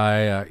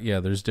octopi? Yeah,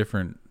 there's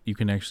different. You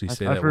can actually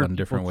say that one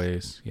different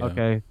ways. Yeah.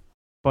 Okay,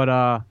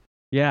 but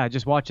Yeah,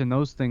 just watching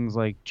those things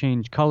like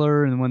change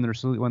color, and when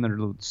when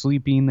they're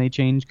sleeping, they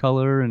change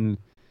color, and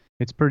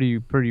it's pretty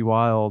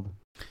wild.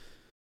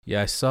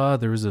 Yeah, I saw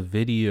there was a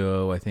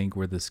video, I think,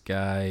 where this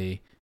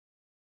guy,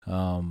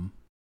 um,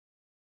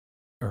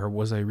 or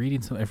was I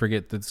reading something? I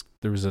forget.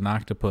 There was an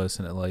octopus,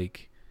 and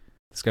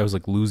this guy was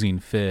like losing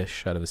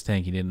fish out of his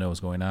tank. He didn't know what was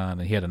going on,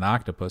 and he had an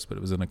octopus, but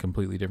it was in a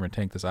completely different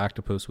tank. This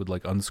octopus would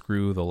like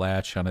unscrew the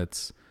latch on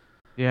its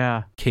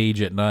Yeah,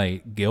 cage at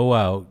night, go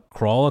out,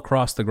 crawl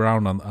across the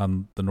ground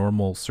on the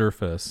normal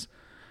surface,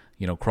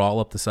 crawl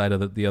up the side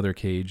of the other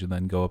cage, and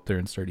then go up there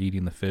and start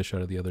eating the fish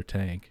out of the other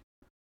tank.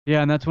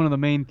 yeah, and that's one of the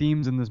main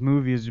themes in this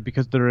movie is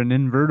because they're an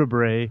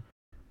invertebrate.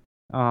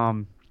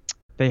 Um,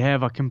 they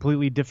have a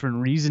completely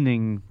different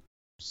reasoning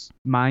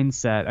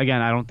mindset.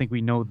 Again, I don't think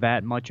we know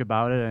that much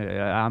about it.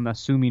 I'm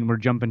assuming we're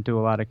jumping to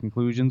a lot of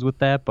conclusions with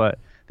that, but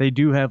they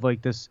do have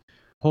like this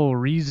whole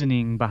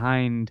reasoning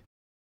behind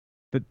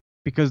the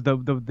because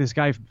this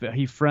guy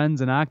he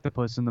friends an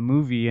octopus in the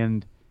movie,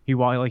 and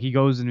he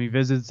goes and he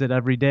visits it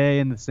every day,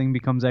 and this thing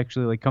becomes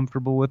actually like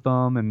comfortable with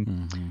them, and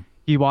Mm-hmm.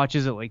 he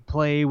watches it like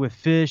play with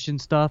fish and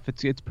stuff.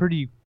 It's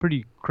pretty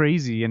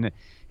crazy, and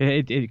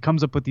it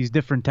comes up with these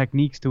different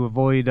techniques to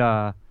avoid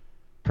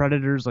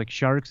predators like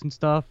sharks and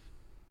stuff.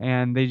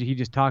 And he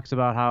just talks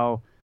about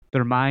how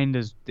their mind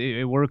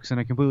it works in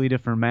a completely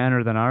different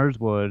manner than ours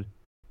would.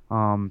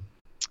 Um,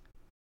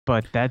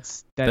 but that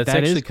That's is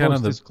actually kind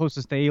of as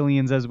closest to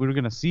aliens as we're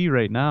gonna see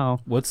right now.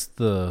 What's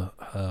the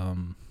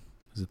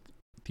is it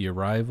The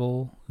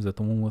Arrival? Is that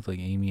the one with like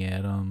Amy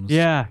Adams?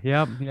 Yeah,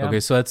 yeah. Okay,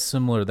 so that's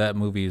similar. That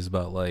movie is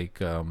about like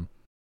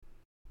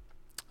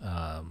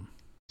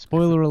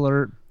Spoiler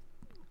alert.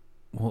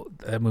 well,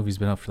 that movie's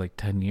been out for like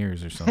 10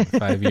 years or something.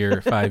 5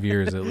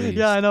 years at least.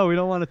 Yeah, I know. We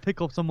don't want to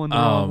tickle someone the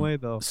wrong way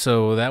though.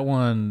 So that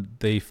one,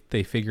 they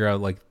figure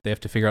out like they have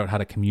to figure out how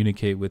to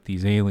communicate with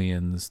these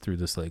aliens through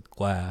this like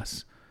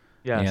glass.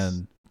 Yes.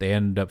 And they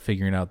end up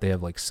figuring out they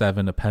have like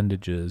 7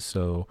 appendages.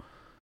 So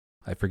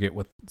I forget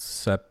what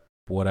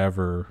cephalopod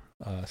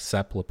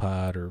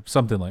or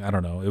something like, I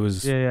don't know. It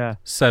was yeah.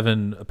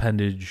 7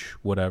 appendage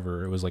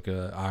whatever. It was like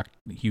a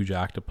huge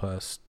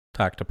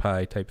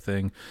octopi type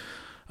thing.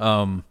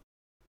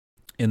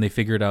 And they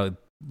figured out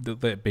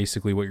that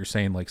basically what you're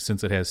saying, like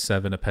since it has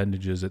 7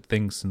 appendages, it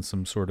thinks in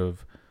some sort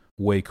of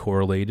way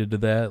correlated to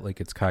that, like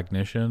its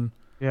cognition.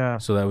 Yeah.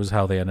 So that was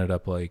how they ended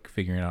up like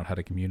figuring out how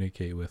to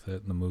communicate with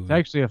it in the movie. It's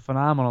actually a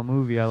phenomenal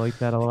movie. I like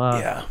that a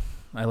lot. Yeah,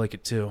 I like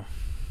it too.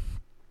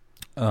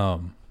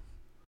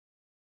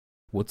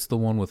 What's the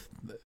one with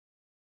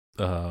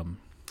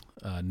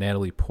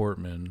Natalie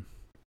Portman?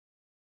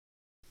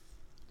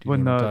 Do you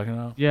know what I'm talking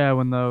about? Yeah,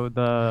 when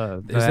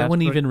the Is that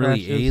one even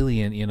really crashes?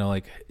 alien?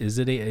 Like,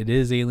 it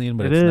is alien,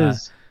 but It it's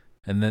is. not.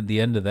 And then the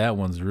end of that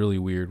one's really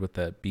weird with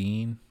that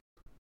bean.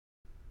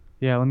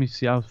 Yeah, let me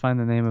see. I'll find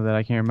the name of it.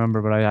 I can't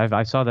remember, but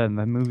I saw that in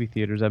the movie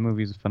theaters. That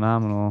movie's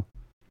phenomenal.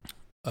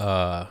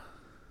 Yeah,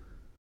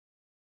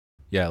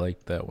 I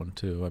liked that one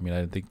too. I mean,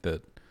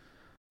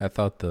 I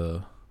thought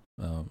the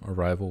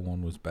Arrival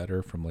one was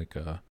better from like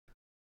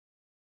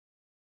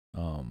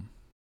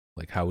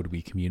how would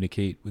we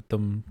communicate with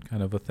them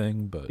kind of a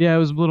thing, but Yeah, it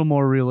was a little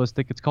more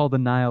realistic. It's called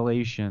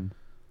Annihilation.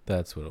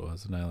 that's what it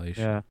was,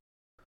 Annihilation. Yeah,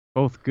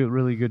 both good,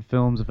 really good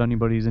films. If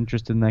anybody's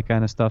interested in that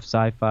kind of stuff,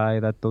 sci-fi,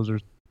 those are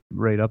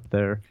right up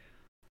there.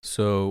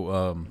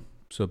 So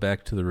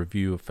back to the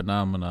review of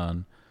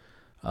Phenomenon.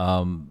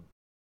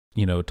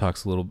 It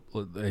talks a little.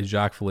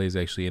 Jacques Vallée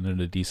actually in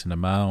it a decent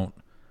amount.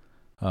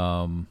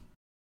 I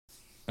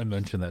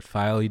mentioned that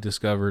file he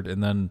discovered,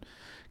 and then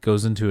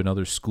goes into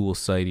another school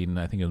sighting,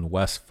 I think in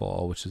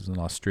Westfall, which is in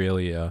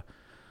Australia,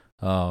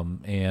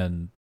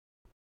 and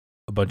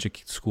a bunch of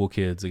school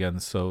kids again.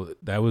 So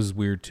that was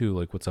weird too.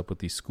 Like, what's up with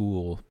these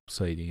school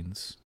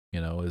sightings?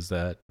 Is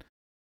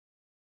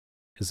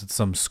it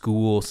some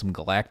school, some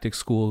galactic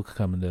school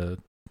coming to,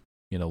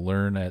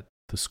 learn at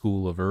the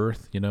school of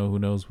Earth? Who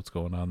knows what's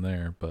going on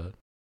there? But,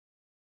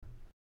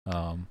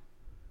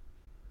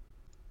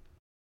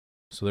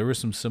 so there were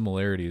some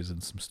similarities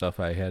and some stuff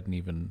I hadn't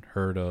even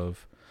heard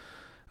of.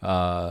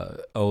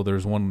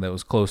 There's one that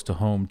was close to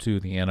home too,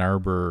 the Ann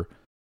Arbor,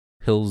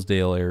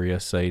 Hillsdale area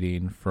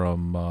sighting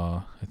from,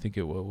 I think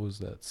what was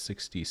that,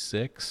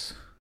 66?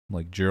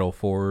 Like Gerald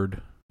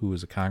Ford, who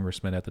was a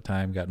congressman at the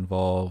time, got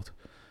involved.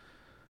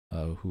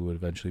 Who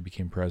eventually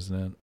became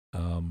president,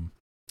 and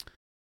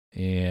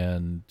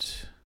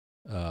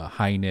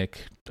Hynek,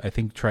 I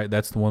think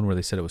that's the one where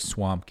they said it was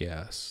swamp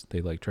gas.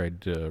 They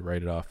tried to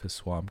write it off as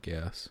swamp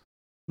gas.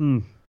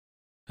 And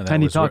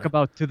you talk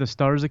about To the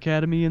Stars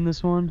Academy in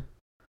this one?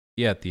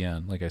 Yeah, at the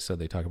end, like I said,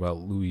 they talk about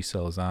Luis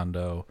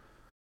Elizondo,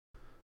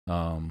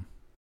 the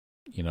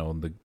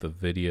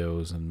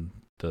videos and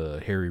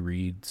the Harry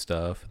Reid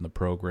stuff and the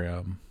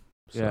program.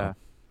 So. Yeah.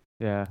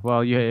 Yeah, well,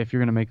 if you're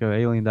gonna make an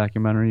alien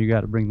documentary, you got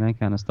to bring that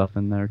kind of stuff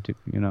in there too.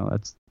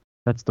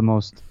 That's the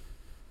most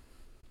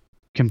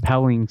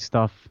compelling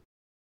stuff.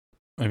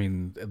 I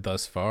mean,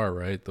 thus far,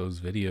 right?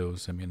 Those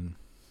videos. I mean,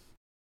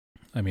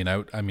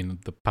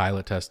 the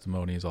pilot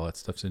testimonies, all that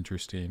stuff's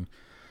interesting.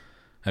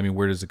 I mean,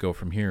 where does it go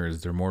from here?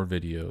 Is there more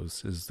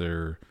videos? Is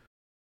there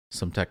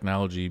some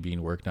technology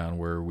being worked on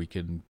where we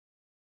can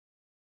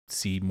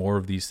see more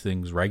of these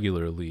things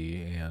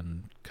regularly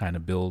and kind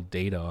of build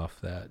data off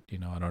that?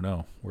 I don't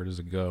know. Where does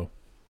it go?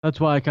 That's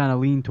why I kind of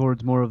lean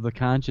towards more of the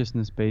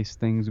consciousness-based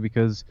things,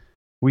 because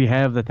we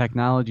have the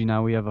technology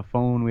now. We have a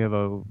phone, we have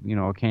a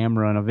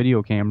camera and a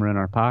video camera in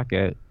our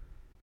pocket,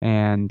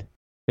 and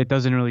it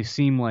doesn't really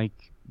seem like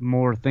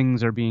more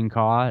things are being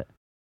caught.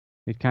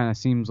 It kind of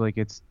seems like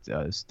it's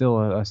still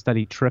a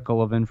steady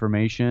trickle of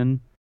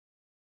information.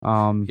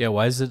 Yeah,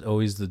 why is it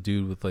always the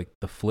dude with like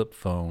the flip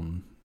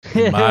phone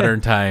in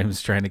modern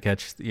times trying to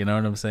catch? You know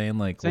what I'm saying?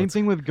 Like Same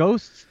thing with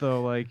ghosts,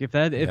 though. Like if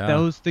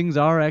those things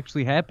are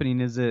actually happening,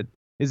 is it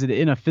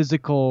in a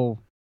physical?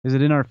 Is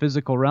it in our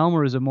physical realm,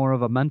 or is it more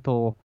of a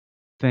mental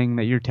thing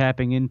that you're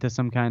tapping into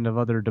some kind of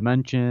other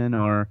dimension,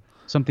 or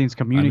something's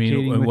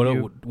communicating with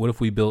you? What if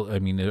we build? I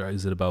mean,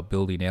 is it about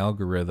building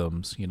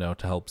algorithms,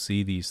 to help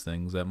see these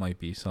things? That might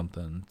be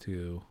something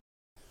too.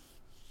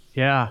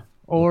 Yeah,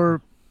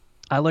 or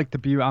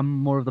I'm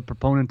more of the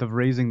proponent of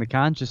raising the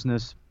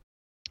consciousness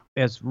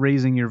as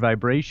raising your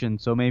vibration.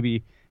 So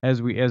maybe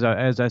as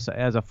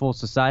a full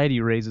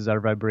society raises our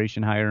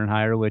vibration higher and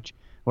higher, which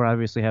we're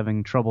obviously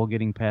having trouble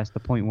getting past the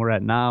point we're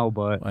at now.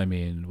 But I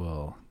mean,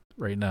 well,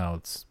 right now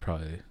it's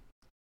probably,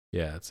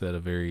 it's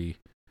at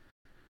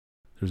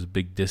there's a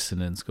big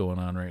dissonance going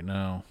on right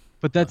now.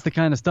 But that's the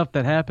kind of stuff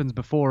that happens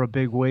before a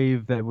big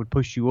wave that would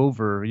push you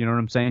over. You know what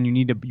I'm saying?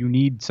 You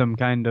need some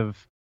kind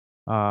of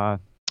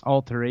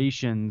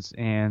alterations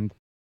and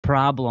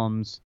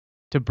problems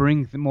to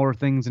bring more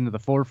things into the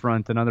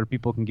forefront, and other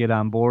people can get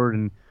on board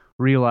and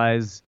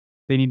realize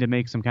they need to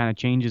make some kind of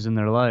changes in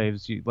their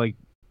lives. Like,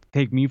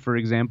 take me for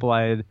example.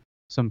 I had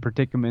some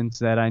predicaments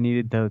that I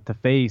needed to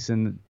face,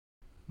 and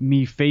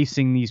me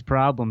facing these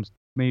problems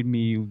made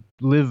me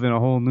live in a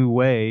whole new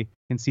way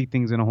and see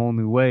things in a whole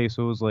new way.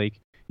 So it was like,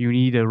 you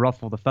need to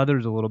ruffle the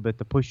feathers a little bit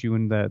to push you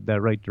in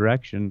that right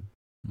direction.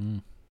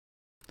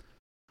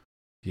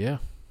 Yeah.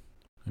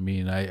 I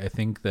mean, I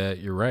think that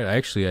you're right.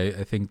 I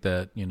think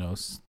that,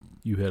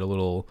 you had a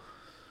little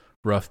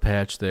rough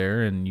patch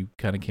there and you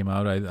kind of came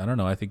out. I don't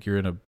know. I think you're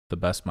in the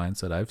best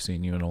mindset I've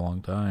seen you in a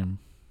long time.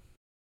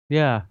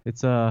 Yeah,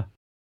 it's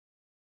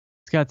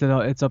got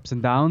its ups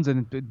and downs,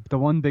 and the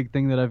one big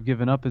thing that I've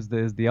given up is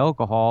the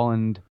alcohol,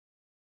 and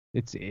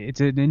it's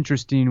an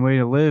interesting way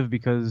to live,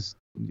 because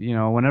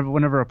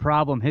whenever a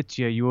problem hits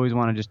you, you always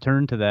want to just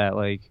turn to that.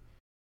 Like,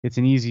 it's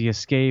an easy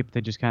escape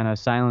to just kind of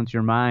silence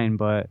your mind,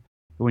 but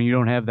when you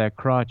don't have that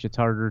crutch, it's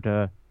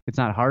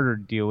not harder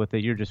to deal with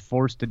it. You're just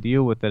forced to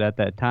deal with it at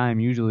that time.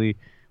 Usually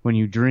when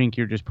you drink,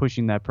 you're just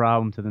pushing that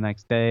problem to the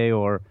next day,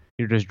 or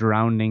you're just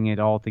drowning it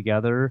all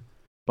together.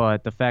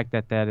 But the fact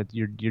that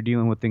you're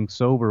dealing with things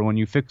sober, when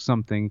you fix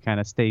something, kind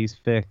of stays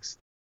fixed.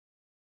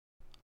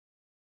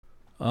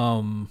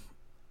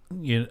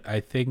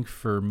 I think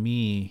for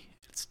me,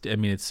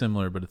 it's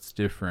similar, but it's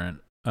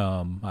different.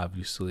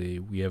 Obviously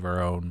we have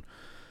our own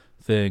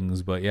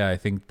things, but yeah, I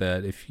think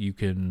that if you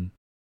can,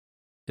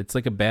 it's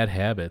like a bad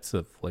habits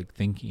of like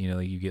thinking,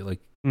 like you get like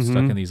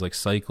stuck in these like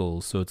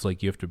cycles. So it's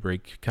like you have to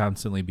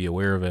constantly be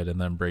aware of it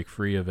and then break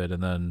free of it.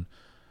 And then,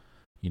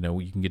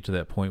 you can get to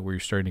that point where you're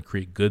starting to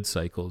create good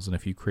cycles. And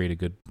if you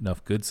create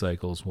enough good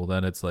cycles, well,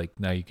 then it's like,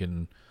 now you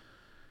can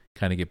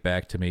kind of get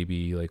back to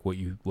maybe like what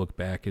you look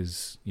back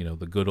as,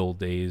 the good old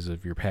days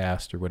of your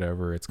past or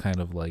whatever. It's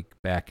kind of like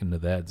back into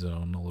that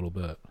zone a little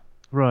bit.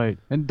 Right.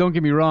 And don't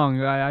get me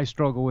wrong, I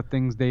struggle with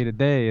things day to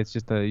day. It's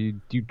just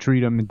you treat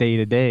them day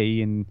to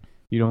day, and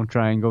you don't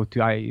try and go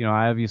to,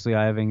 obviously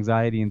I have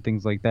anxiety and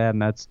things like that,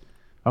 and that's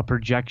a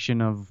projection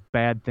of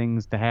bad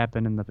things to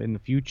happen in the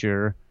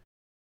future.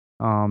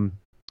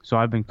 So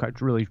I've been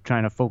really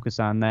trying to focus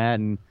on that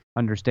and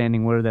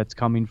understanding where that's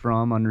coming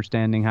from,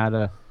 understanding how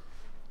to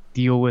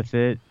deal with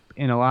it.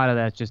 And a lot of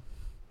that's just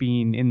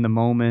being in the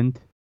moment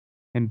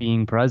and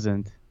being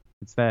present.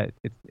 It's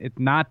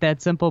not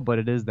that simple, but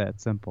it is that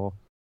simple.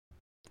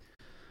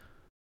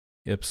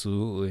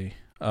 Absolutely.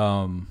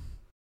 So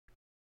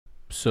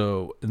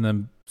in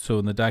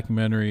the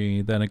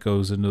documentary, then it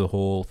goes into the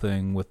whole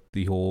thing with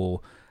the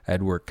whole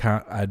Edward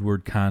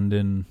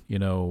Condon.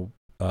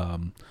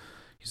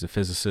 He's a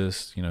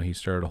physicist. He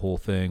started a whole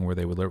thing where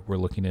they were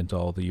looking into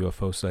all the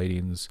UFO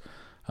sightings,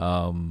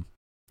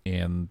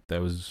 and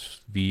that was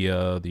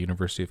via the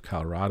University of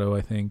Colorado,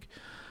 I think.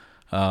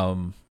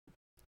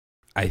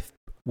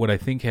 What I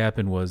think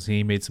happened was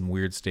he made some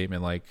weird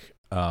statement like,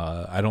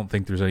 I don't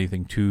think there's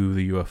anything to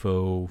the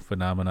UFO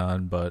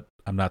phenomenon, but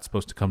I'm not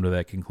supposed to come to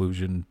that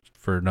conclusion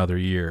for another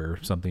year,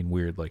 or something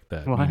weird like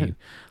that.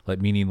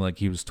 Meaning like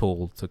he was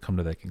told to come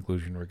to that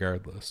conclusion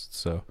regardless.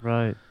 So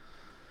right.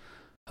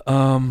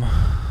 I'm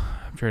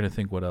trying to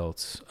think what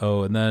else.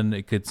 Oh, and then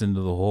it gets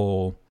into the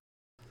whole.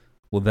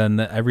 Well, then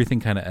everything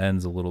kind of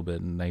ends a little bit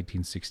in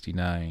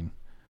 1969.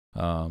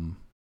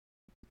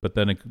 But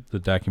then the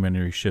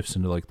documentary shifts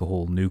into like the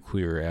whole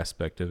nuclear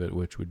aspect of it,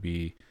 which would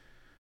be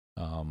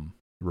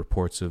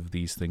reports of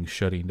these things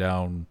shutting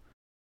down.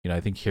 I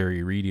think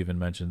Harry Reid even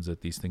mentions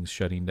that these things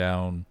shutting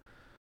down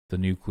the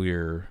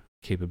nuclear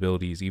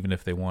capabilities. Even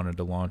if they wanted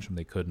to launch them,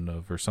 they couldn't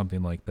have, or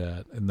something like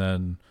that. And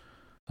then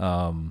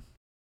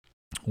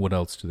what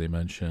else do they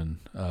mention?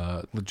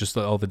 Just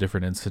all the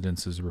different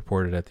incidences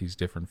reported at these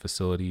different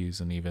facilities,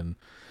 and even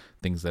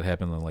things that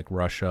happen in like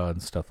Russia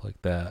and stuff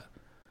like that.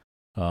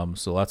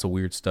 So lots of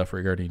weird stuff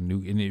regarding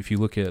and if you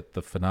look at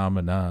the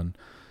phenomenon,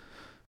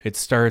 it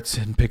starts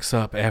and picks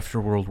up after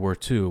World War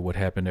II. What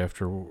happened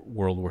after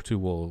World War II?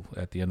 Well,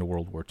 at the end of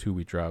World War II,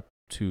 we dropped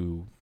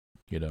 2,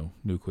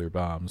 nuclear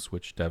bombs,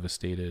 which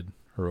devastated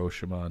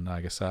Hiroshima and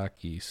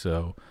Nagasaki.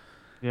 So,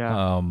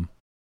 Yeah.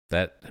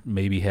 That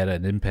maybe had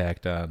an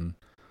impact on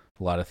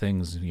a lot of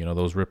things.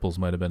 Those ripples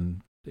might have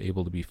been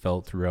able to be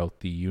felt throughout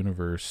the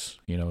universe,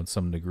 in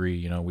some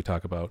degree. We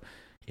talk about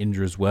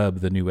Indra's Web,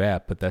 the new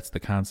app, but that's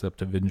the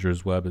concept of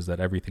Indra's Web, is that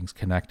everything's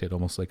connected,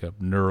 almost like a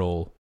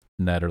neural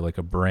net or like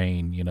a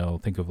brain.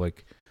 Think of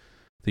like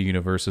the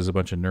universe as a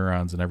bunch of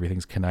neurons and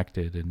everything's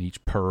connected, and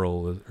each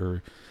pearl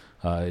or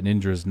in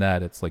Indra's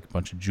net, it's like a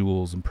bunch of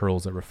jewels and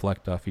pearls that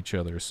reflect off each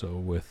other. So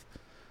with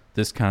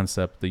this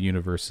concept, the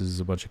universe is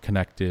a bunch of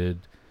connected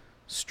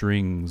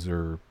strings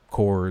or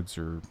chords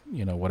or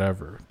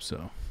whatever.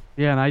 So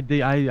Yeah, and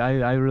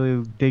I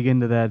really dig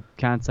into that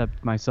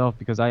concept myself,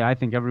 because I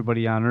think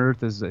everybody on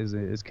Earth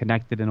is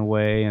connected in a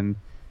way, and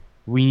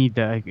we need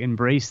to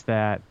embrace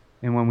that.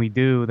 And when we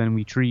do, then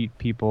we treat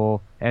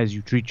people as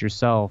you treat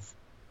yourself,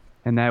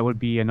 and that would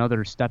be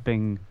another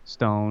stepping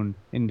stone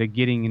into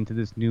getting into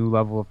this new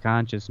level of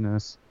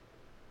consciousness.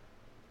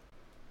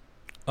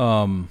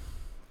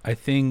 I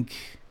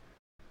think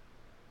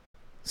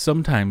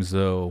sometimes,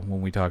 though,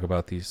 when we talk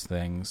about these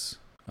things,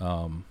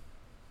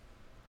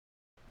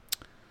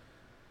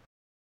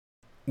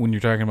 when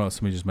you're talking about,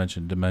 somebody just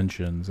mentioned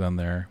dimensions on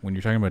there. When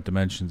you're talking about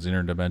dimensions,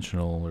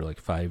 interdimensional or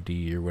like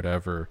 5D or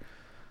whatever,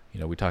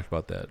 we talked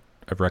about that.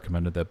 I've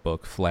recommended that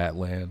book,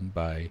 Flatland,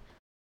 by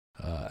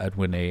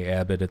Edwin A.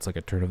 Abbott. It's like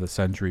a turn of the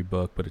century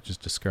book, but it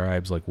just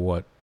describes like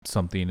what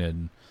something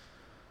in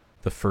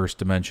the first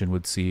dimension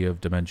would see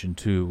of dimension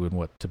 2, and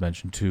what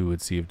dimension 2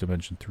 would see of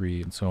dimension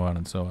 3, and so on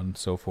and so on and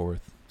so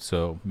forth.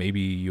 So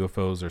maybe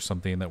UFOs are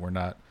something that we're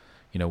not,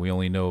 we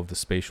only know of the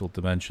spatial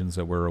dimensions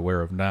that we're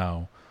aware of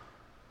now.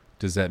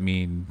 Does that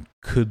mean,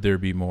 could there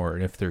be more?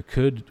 And if there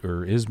could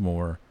or is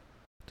more,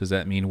 does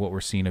that mean what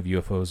we're seeing of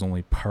UFO is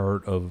only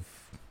part of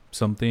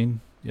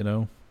something,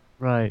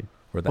 Right.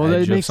 or the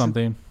edge of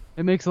something?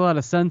 It makes a lot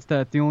of sense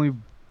that the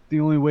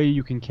only way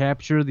you can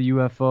capture the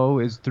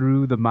UFO is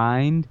through the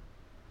mind.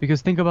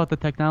 Because think about the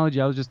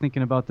technology. I was just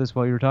thinking about this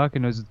while you were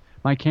talking.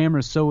 My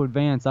camera's so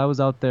advanced. I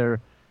was out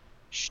there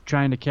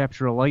trying to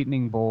capture a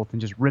lightning bolt and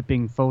just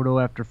ripping photo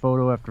after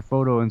photo after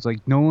photo. And it's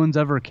like no one's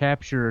ever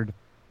captured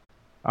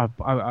a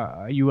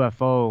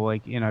UFO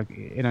like in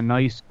a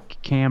nice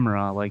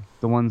camera like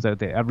the ones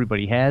that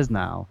everybody has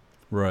now.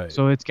 Right.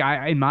 So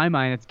in my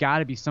mind, it's got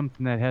to be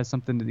something that has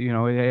something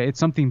to,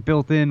 it's something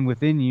built in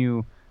within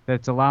you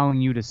that's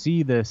allowing you to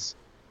see this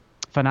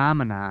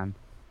phenomenon.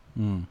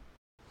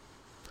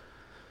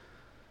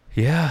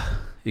 Yeah,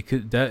 it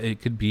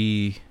could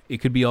be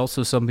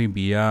also something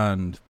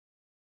beyond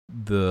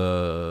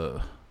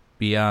the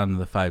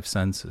five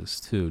senses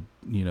too.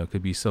 It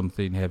could be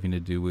something having to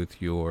do with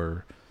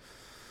your,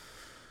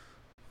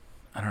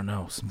 I don't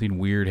know, something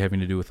weird having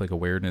to do with like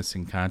awareness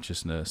and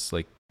consciousness.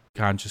 Like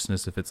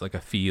consciousness, if it's like a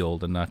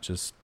field and not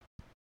just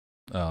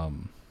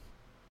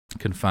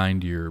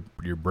confined to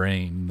your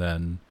brain,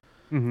 then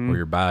or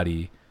your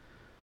body,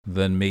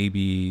 then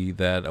maybe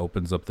that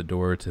opens up the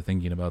door to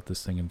thinking about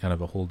this thing in kind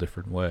of a whole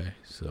different way.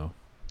 So,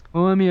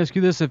 well, let me ask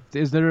you this: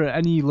 is there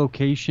any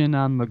location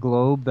on the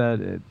globe that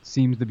it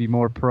seems to be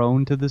more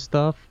prone to this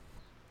stuff?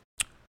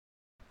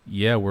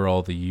 Yeah, we're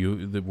all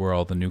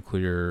the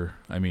nuclear.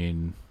 I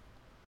mean,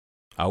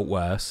 out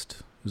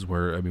west is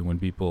where, when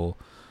people,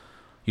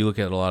 you look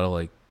at a lot of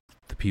like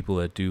the people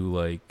that do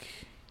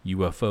like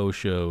UFO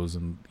shows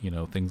and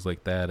things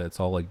like that, it's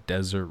all like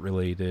desert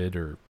related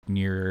or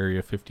near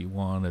Area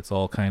 51. It's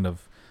all kind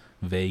of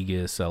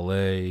Vegas,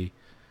 LA,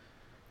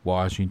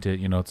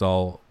 Washington, it's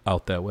all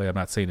out that way. I'm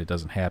not saying it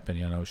doesn't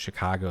happen.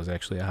 Chicago is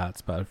actually a hot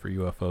spot for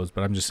UFOs,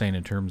 but I'm just saying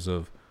in terms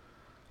of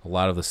a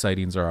lot of the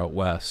sightings are out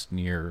west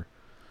near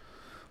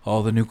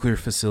all the nuclear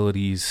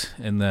facilities.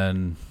 And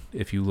then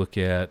if you look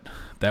at,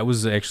 that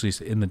was actually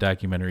in the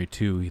documentary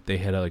too, they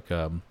had like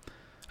a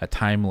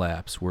time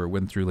lapse where it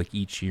went through like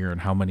each year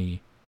and how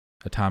many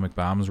atomic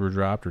bombs were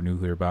dropped or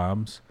nuclear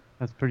bombs.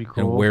 That's pretty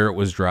cool. And where it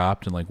was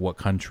dropped and like what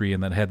country,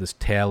 and then it had this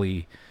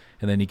tally,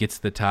 and then you get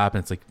to the top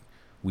and it's like,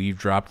 we've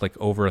dropped like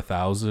over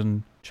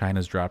 1,000,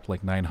 China's dropped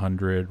like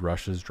 900,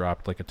 Russia's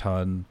dropped like a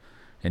ton,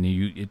 and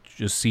it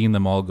just seeing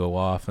them all go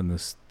off, and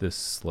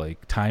this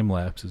like time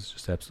lapse is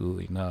just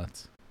absolutely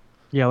nuts.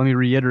 Yeah, let me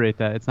reiterate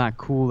that it's not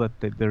cool that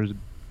there's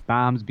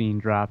bombs being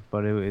dropped,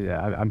 but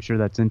I'm sure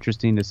that's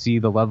interesting to see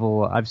the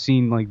level. I've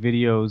seen like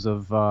videos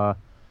of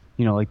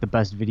like the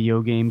best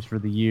video games for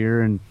the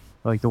year, and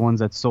like the ones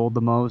that sold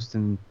the most,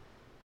 and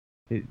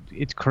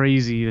it's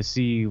crazy to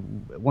see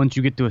once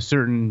you get to a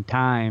certain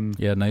time.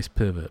 Yeah, nice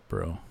pivot,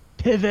 bro.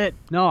 pivot.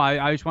 No,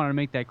 I just wanted to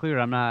make that clear.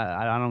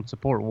 I don't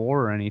support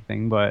war or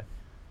anything, but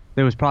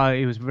it was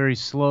very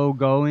slow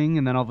going,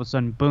 and then all of a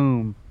sudden,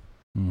 boom,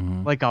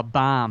 like a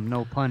bomb.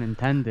 No pun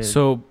intended.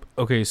 So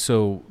okay,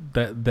 so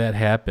that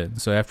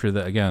happened. So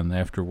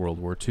after World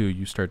War II,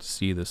 you start to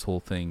see this whole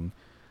thing,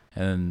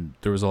 and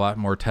there was a lot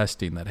more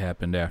testing that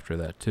happened after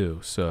that too.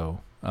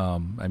 So I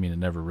mean, it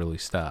never really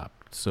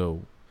stopped.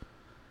 So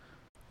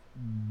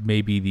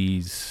maybe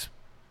these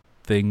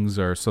things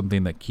are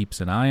something that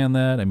keeps an eye on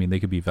that. I mean, they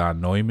could be von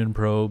Neumann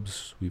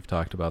probes. We've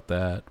talked about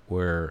that,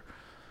 where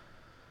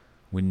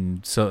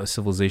when a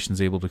civilization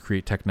is able to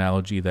create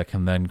technology that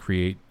can then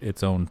create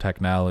its own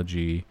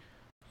technology,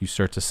 you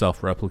start to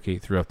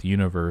self-replicate throughout the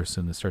universe,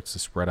 and it starts to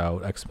spread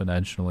out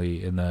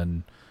exponentially, and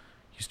then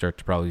you start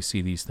to probably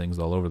see these things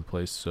all over the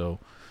place. So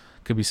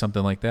it could be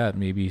something like that.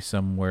 Maybe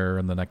somewhere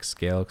in the next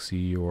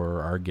galaxy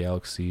or our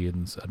galaxy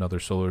in another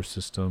solar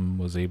system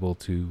was able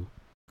to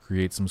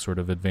create some sort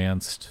of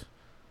advanced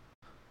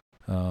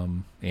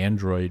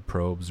android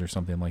probes or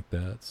something like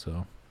that.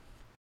 So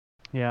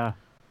yeah,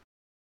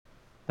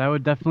 that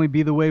would definitely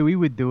be the way we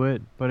would do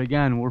it. But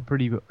again, we're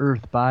pretty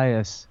Earth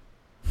biased.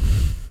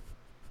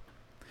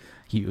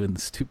 You and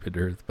the stupid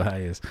Earth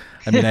bias.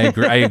 I mean,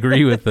 I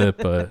agree with it,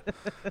 but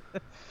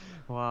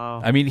wow.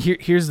 I mean,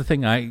 here's the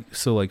thing.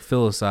 So like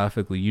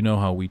philosophically, you know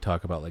how we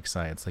talk about like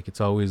science, like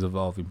it's always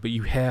evolving, but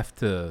you can't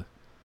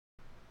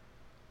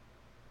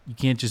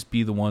just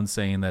be the one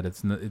saying that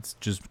it's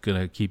just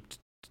gonna keep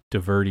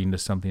diverting to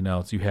something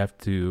else. You have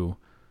to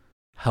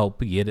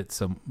help get it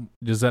some.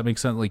 Does that make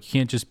sense? Like you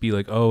can't just be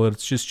like, oh,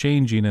 it's just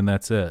changing and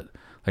that's it.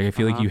 Like I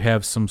feel like you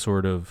have some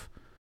sort of,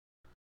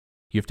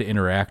 you have to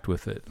interact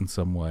with it in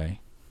some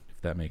way,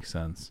 if that makes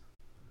sense.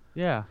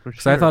 Yeah, for sure.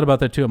 Because I thought about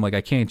that too. I'm like, I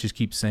can't just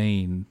keep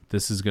saying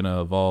this is going to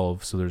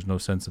evolve, so there's no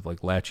sense of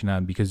like latching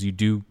on, because you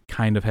do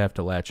kind of have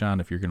to latch on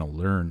if you're going to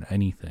learn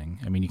anything.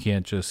 I mean, you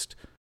can't just,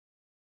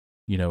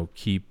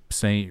 keep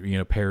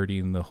saying,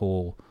 parodying the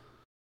whole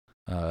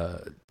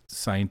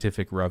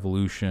scientific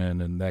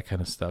revolution and that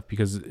kind of stuff,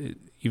 because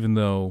even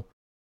though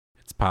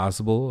it's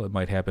possible, it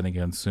might happen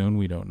again soon,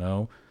 we don't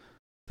know.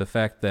 The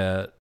fact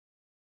that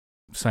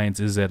science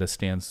is at a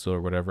standstill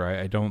or whatever,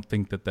 I don't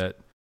think that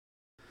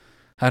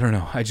I don't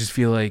know. I just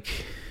feel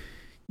like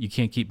you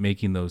can't keep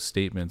making those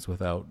statements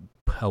without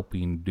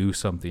helping do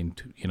something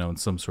to, in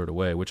some sort of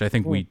way, which I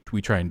think we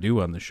try and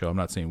do on the show. I'm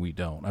not saying we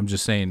don't. I'm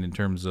just saying in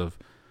terms of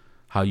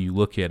how you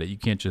look at it, you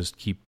can't just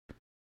keep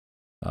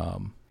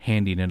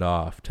handing it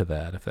off to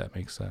that, if that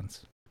makes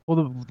sense.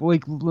 Well,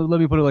 let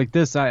me put it like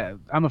this.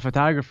 I'm a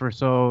photographer,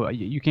 so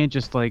you can't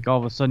just like all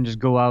of a sudden just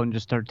go out and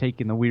just start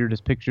taking the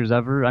weirdest pictures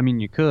ever. I mean,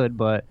 you could,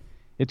 but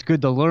it's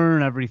good to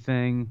learn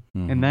everything,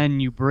 and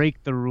then you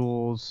break the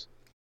rules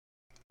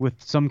with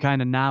some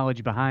kind of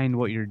knowledge behind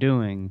what you're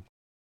doing.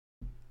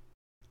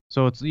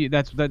 So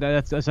that's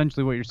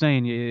essentially what you're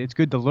saying. It's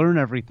good to learn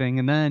everything,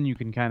 and then you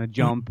can kind of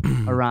jump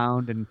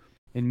around and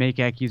make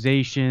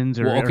accusations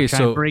or try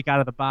to break out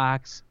of the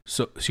box.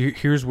 So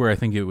here's where I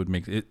think it would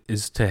make it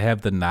is to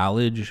have the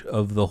knowledge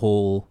of the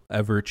whole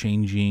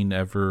ever-changing,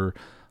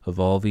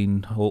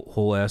 ever-evolving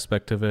whole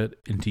aspect of it,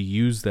 and to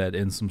use that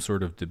in some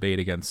sort of debate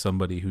against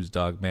somebody who's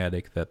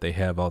dogmatic that they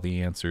have all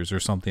the answers or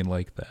something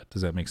like that.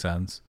 Does that make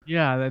sense?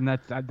 Yeah, and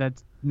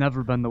that's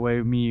never been the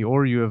way me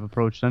or you have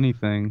approached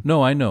anything.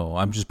 No, I know.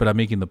 I'm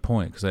making the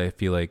point because I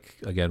feel like,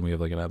 again, we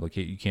have like an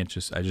obligation. You can't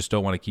I just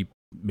don't want to keep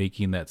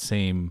making that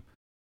same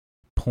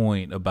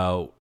point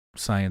about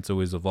science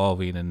always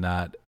evolving and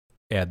not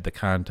add the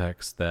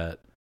context that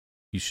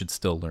you should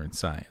still learn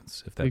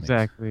science, if that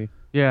exactly makes sense.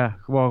 Yeah,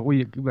 well,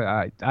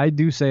 I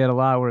do say it a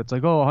lot where it's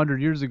like,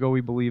 100 years ago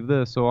we believed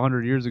this, so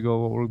 100 years ago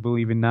what we're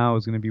believing now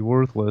is going to be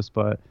worthless,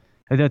 but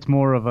that's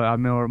more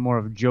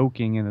of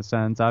joking in a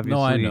sense.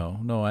 Obviously, I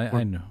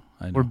know.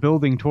 We're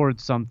building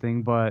towards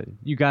something, but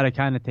you got to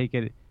kind of take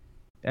it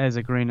as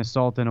a grain of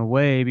salt in a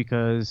way,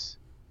 because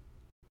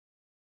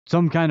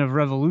some kind of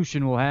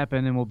revolution will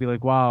happen and we'll be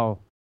like, wow,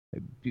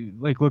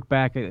 like look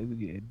back at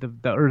the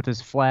earth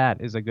is flat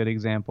is a good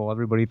example.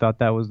 Everybody thought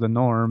that was the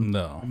norm.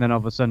 No. And then all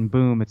of a sudden,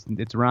 boom,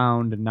 it's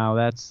round, and now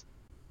that's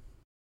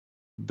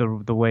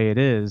the way it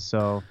is.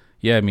 So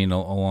yeah, I mean,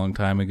 a long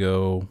time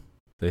ago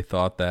they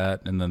thought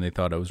that, and then they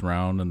thought it was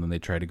round, and then they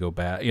tried to go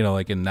back,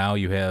 and now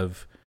you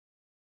have,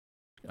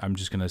 I'm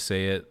just going to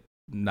say it,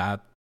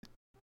 not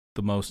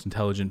the most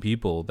intelligent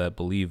people that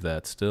believe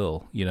that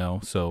still,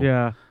 so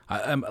yeah.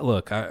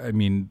 I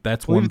mean,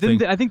 that's one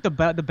thing. I think the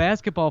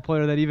basketball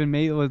player that even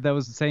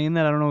was saying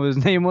that, I don't know what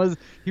his name was.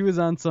 He was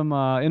on some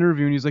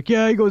interview and he's like,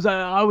 yeah, he goes,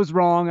 I was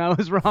wrong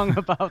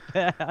about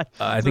that.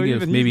 I think it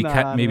was maybe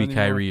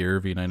Kyrie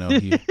Irving. I know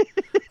he.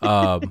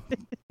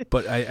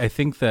 But I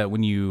think that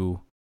when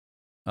you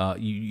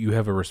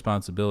have a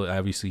responsibility.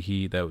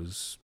 Obviously, that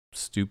was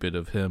stupid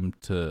of him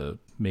to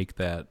make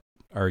that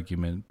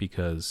argument,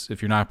 because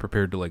if you're not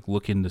prepared to like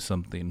look into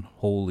something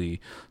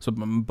wholly,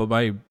 but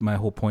my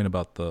whole point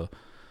about the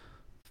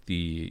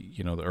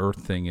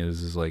earth thing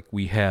is like,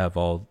 we have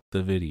all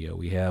the video,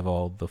 we have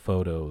all the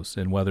photos,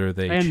 and whether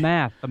they and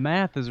math, the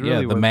math is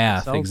really the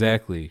math,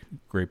 exactly,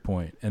 great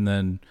point. And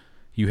then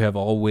you have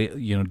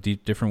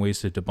different ways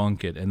to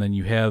debunk it, and then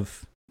you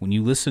have, when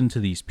you listen to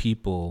these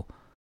people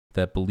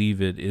that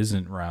believe it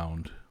isn't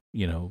round,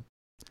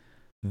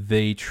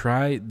 they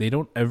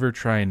don't ever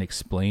try and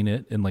explain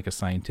it in like a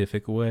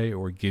scientific way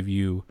or give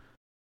you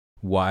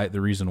the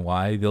reason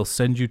why. They'll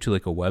send you to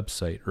like a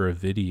website or a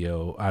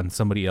video on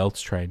somebody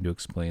else trying to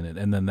explain it,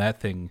 and then that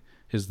thing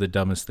is the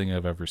dumbest thing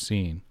I've ever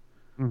seen.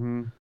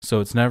 Mm-hmm. So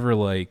it's never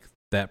like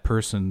that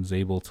person's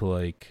able to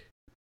like,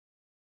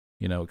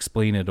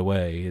 explain it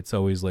away. It's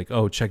always like,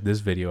 oh, check this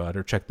video out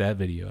or check that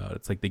video out.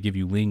 It's like they give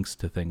you links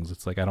to things.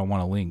 It's like, I don't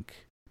want a link,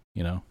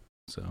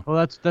 So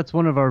Well, that's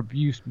one of our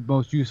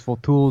most useful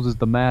tools is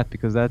the math,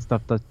 because that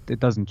stuff it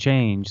doesn't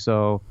change.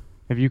 So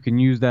if you can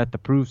use that to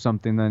prove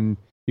something, then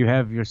you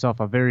have yourself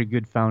a very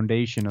good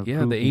foundation of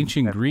the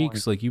ancient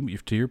Greeks, point.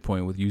 like to your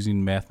point with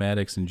using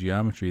mathematics and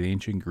geometry, the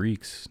ancient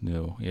Greeks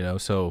knew,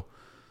 so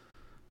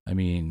I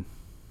mean,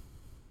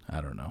 I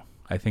don't know.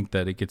 I think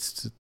that it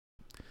gets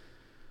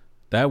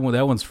that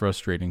one's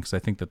frustrating because I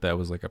think that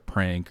was like a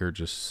prank or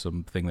just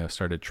something that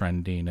started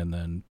trending, and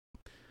then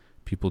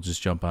people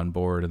just jump on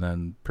board, and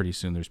then pretty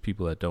soon there's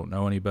people that don't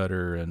know any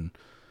better and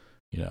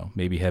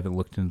maybe haven't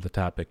looked into the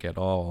topic at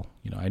all.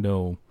 I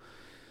don't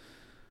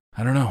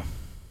know.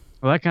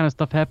 Well, that kind of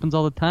stuff happens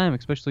all the time,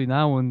 especially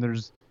now when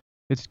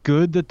it's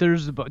good that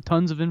there's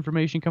tons of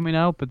information coming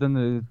out, but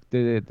then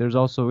there's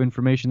also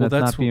information that's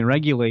not being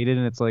regulated,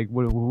 and it's like,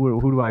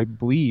 who do I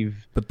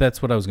believe? But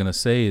that's what I was going to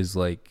say is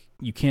like,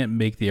 you can't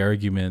make the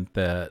argument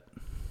that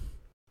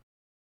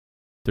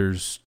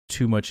there's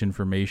too much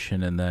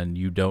information and then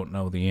you don't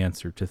know the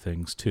answer to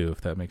things too,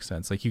 if that makes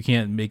sense. Like, you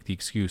can't make the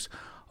excuse,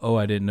 oh,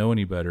 I didn't know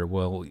any better.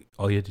 Well,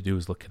 all you had to do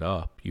is look it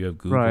up. You have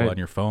Google on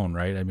your phone,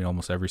 right? I mean,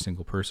 almost every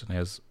single person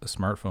has a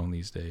smartphone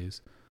these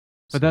days.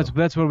 But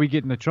that's where we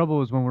get into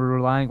trouble, is when we're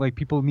relying, like,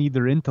 people need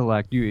their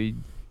intellect.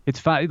 It's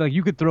fine. Like,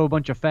 you could throw a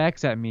bunch of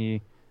facts at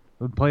me,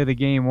 play the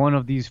game. One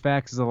of these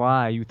facts is a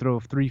lie. You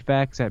throw 3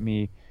 facts at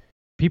me.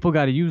 People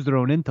got to use their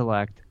own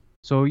intellect.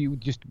 So you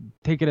just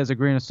take it as a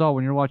grain of salt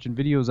when you're watching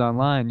videos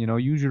online.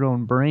 Use your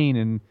own brain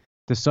and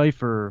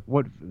decipher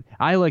what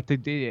I like to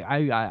do.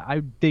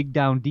 I dig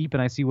down deep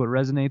and I see what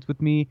resonates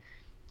with me.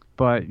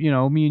 But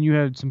me and you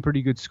had some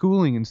pretty good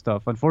schooling and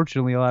stuff.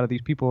 Unfortunately, a lot of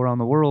these people around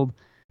the world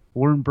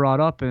weren't brought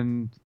up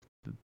in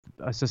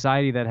a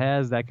society that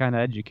has that kind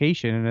of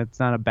education, and it's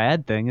not a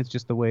bad thing. It's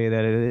just the way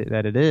that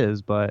it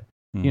is. But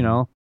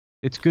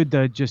it's good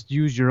to just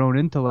use your own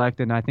intellect,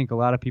 and I think a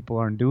lot of people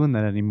aren't doing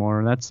that anymore.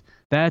 And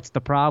that's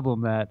the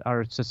problem that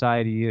our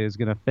society is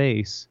going to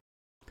face.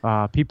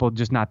 People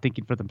just not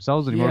thinking for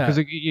themselves anymore. Because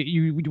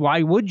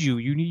why would you?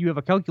 You have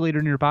a calculator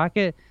in your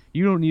pocket.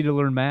 You don't need to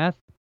learn math.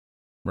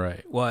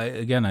 Right. Well,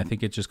 again, I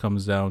think it just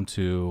comes down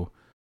to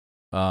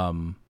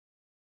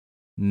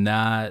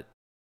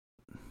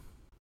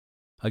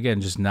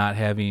just not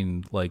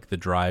having like the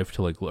drive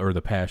to like, or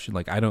the passion.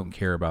 Like, I don't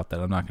care about that.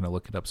 I'm not going to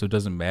look it up. So it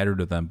doesn't matter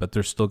to them, but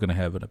they're still going to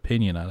have an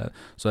opinion on it.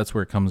 So that's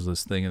where it comes to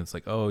this thing. And it's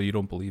like, oh, you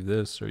don't believe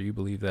this or you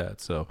believe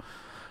that. So,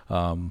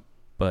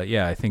 but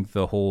yeah, I think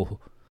the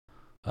whole,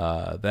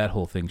 that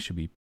whole thing should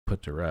be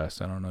put to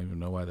rest. I don't even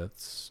know why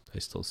I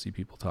still see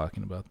people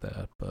talking about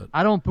that, but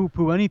I don't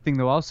poo-poo anything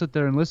though. I'll sit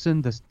there and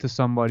listen to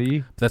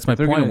somebody. That's my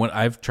point. When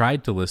I've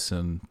tried to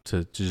listen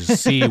to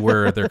just see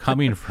where they're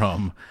coming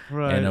from,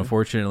 right. And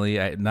unfortunately,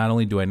 not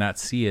only do I not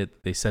see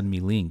it, they send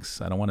me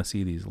links. I don't want to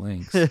see these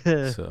links.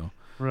 So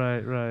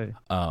right.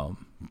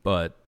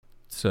 But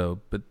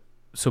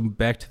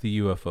back to the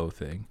UFO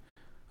thing.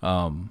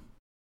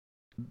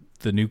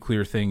 The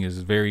nuclear thing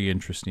is very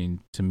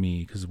interesting to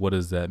me because what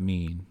does that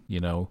mean?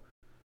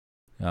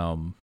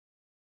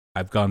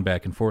 I've gone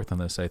back and forth on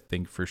this. I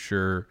think for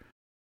sure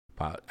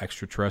about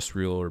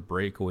extraterrestrial or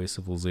breakaway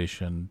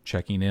civilization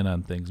checking in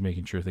on things,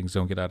 making sure things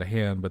don't get out of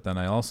hand. But then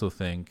I also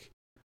think,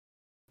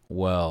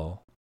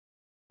 well,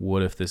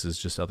 what if this is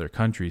just other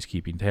countries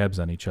keeping tabs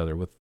on each other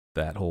with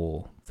that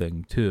whole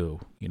thing too?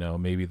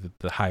 Maybe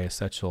the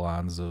highest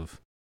echelons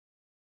of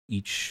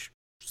each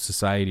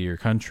society or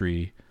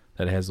country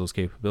that has those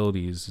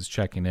capabilities is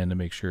checking in to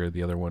make sure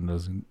the other one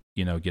doesn't,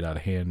 get out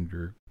of hand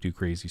or do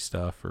crazy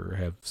stuff or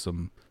have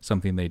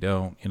something they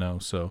don't,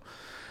 So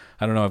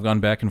I don't know. I've gone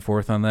back and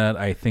forth on that.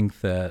 I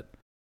think that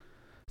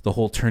the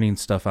whole turning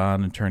stuff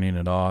on and turning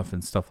it off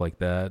and stuff like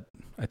that,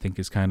 I think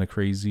is kind of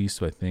crazy.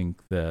 So I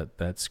think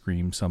that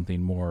screams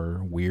something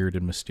more weird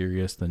and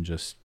mysterious than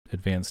just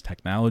advanced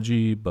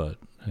technology. But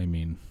I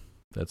mean,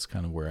 that's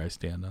kind of where I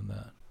stand on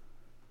that.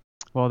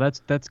 Well,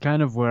 that's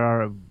kind of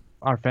where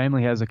our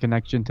family has a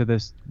connection to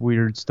this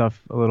weird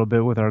stuff a little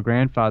bit, with our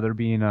grandfather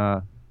being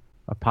a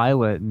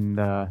pilot and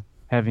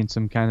having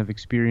some kind of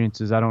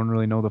experiences. I don't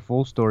really know the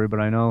full story, but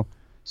I know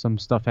some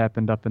stuff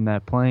happened up in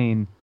that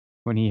plane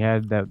when he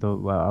had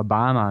a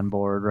bomb on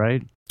board,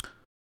 right?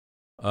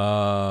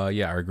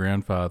 Yeah, our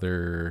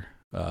grandfather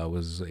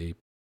he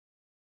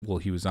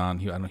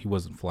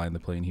wasn't flying the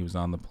plane. He was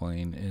on the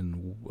plane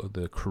in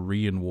the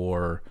Korean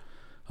War,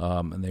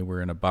 and they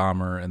were in a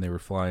bomber and they were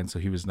flying. So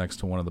he was next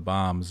to one of the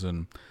bombs,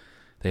 and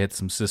they had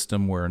some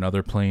system where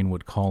another plane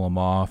would call them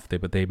off.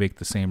 But they make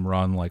the same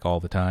run like all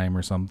the time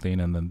or something,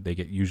 and then they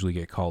usually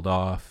get called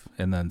off,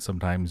 and then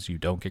sometimes you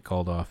don't get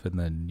called off, and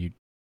then you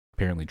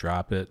apparently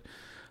drop it.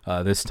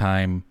 This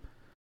time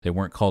they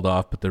weren't called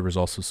off, but there was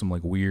also some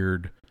like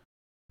weird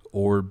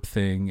orb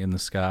thing in the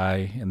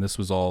sky, and this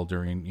was all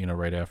during,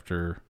 right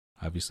after,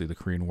 obviously, the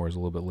Korean War is a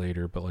little bit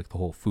later, but like the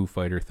whole Foo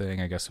Fighter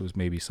thing, I guess it was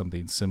maybe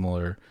something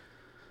similar.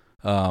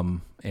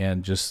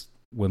 And just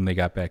when they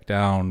got back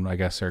down, I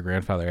guess our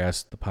grandfather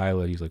asked the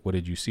pilot, he's like, what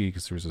did you see?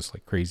 Because there was this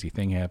like crazy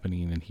thing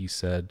happening, and he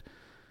said,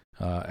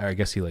 I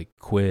guess he like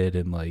quit,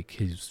 and like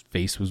his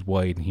face was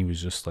white, and he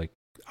was just like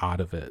out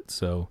of it.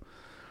 So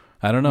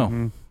I don't know.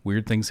 Mm-hmm.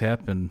 Weird things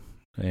happen.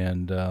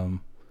 And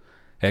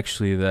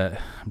actually,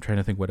 that I'm trying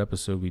to think what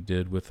episode we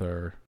did with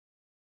that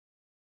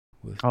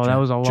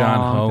was a John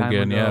long Hogan.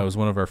 time ago. Yeah, it was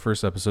one of our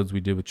first episodes we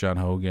did with John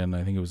Hogan.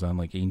 I think it was on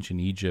like ancient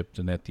Egypt,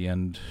 and at the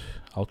end,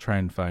 I'll try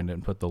and find it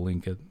and put the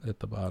link at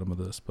the bottom of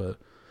this. But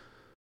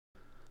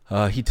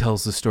he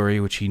tells the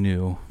story, which he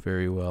knew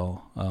very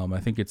well.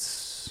 I think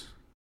it's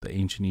the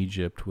ancient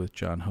Egypt with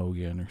John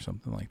Hogan or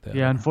something like that.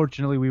 Yeah,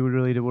 unfortunately, we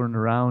really weren't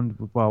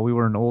around. Well, we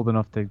weren't old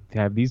enough to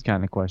have these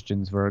kind of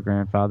questions for our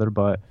grandfather,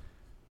 but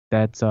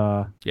that's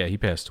yeah, he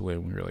passed away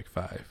when we were like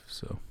 5.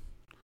 So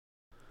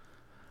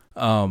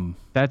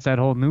that's that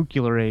whole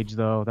nuclear age,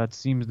 though. That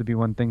seems to be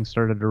when things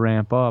started to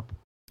ramp up.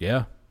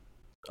 Yeah.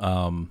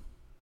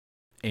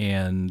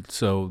 And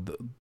so,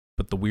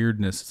 but the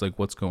weirdness is like,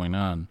 what's going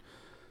on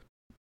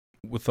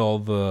with all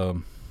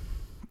the,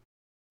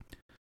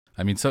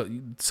 I mean, so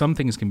some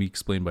things can be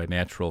explained by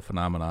natural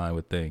phenomena, I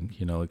would think,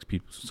 like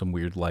some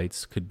weird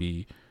lights could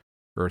be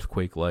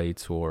earthquake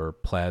lights or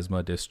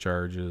plasma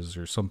discharges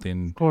or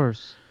something. Of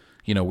course.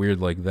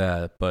 Weird like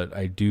that. But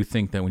I do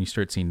think that when you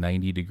start seeing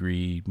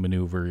 90-degree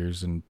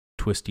maneuvers and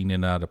twisting in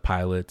and out of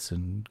pilots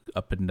and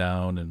up and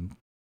down and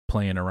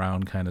playing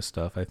around kind of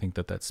stuff, I think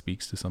that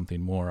speaks to something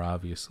more,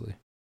 obviously.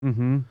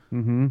 Mm-hmm.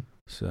 Mm-hmm.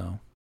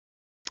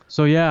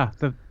 So yeah,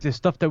 the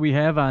stuff that we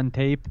have on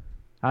tape,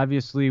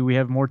 obviously we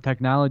have more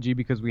technology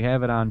because we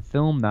have it on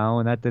film now,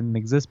 and that didn't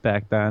exist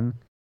back then.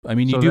 I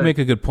mean, you do make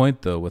a good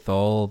point, though, with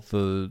all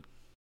the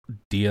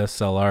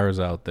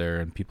DSLRs out there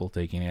and people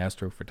taking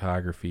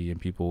astrophotography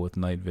and people with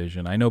night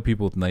vision. I know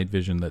people with night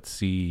vision that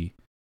see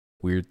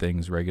weird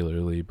things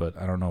regularly, but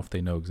I don't know if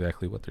they know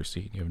exactly what they're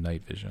seeing. You have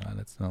night vision on.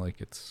 It's not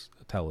like it's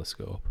a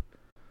telescope.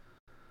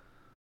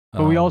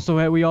 But we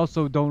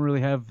also don't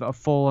really have a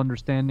full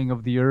understanding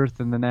of the Earth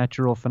and the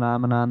natural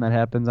phenomenon that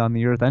happens on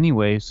the Earth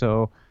anyway.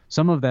 So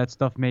some of that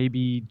stuff may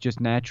be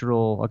just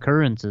natural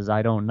occurrences.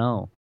 I don't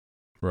know.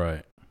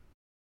 Right.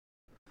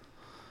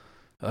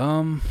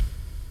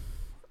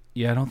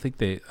 Yeah, I don't think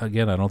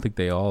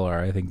they all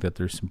are. I think that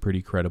there's some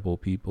pretty credible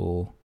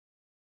people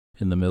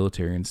in the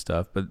military and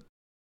stuff. But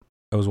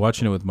I was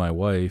watching it with my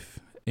wife,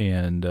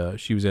 and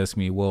she was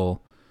asking me,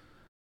 well,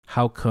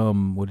 how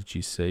come, what did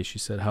she say? She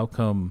said, how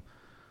come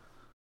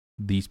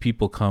these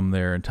people come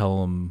there and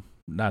tell them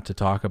not to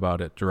talk about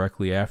it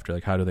directly after?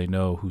 Like, how do they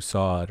know who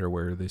saw it or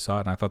where they saw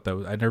it? And I thought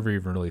I never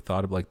even really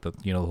thought of like the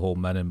whole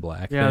Men in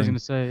Black thing. I was going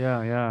to say,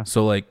 yeah.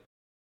 So like,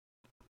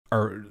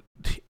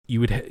 you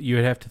would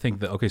have to think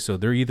that, okay, so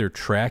they're either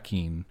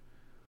tracking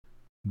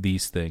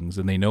these things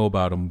and they know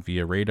about them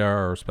via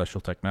radar or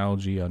special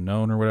technology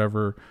unknown or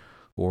whatever,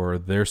 or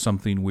they're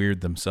something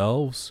weird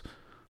themselves,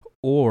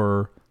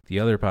 or the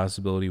other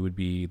possibility would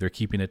be they're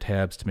keeping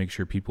tabs to make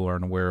sure people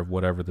aren't aware of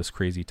whatever this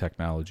crazy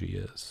technology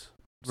is.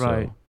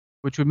 Right. So,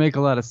 which would make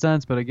a lot of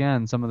sense, but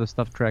again, some of the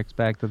stuff tracks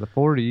back to the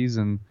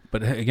 40s,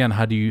 But again,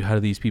 how do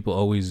these people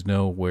always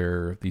know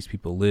where these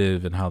people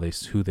live and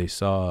who they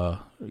saw?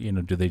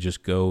 Do they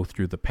just go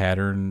through the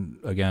pattern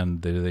again?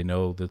 Do they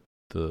know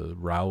the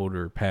route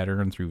or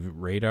pattern through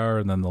radar,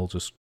 and then they'll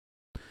just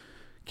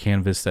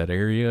canvass that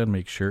area and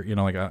make sure?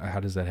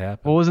 How does that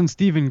happen? Well, wasn't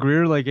Stephen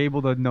Greer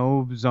able to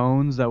know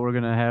zones that were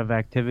gonna have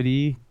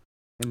activity?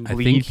 I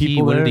think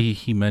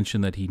he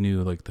mentioned that he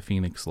knew the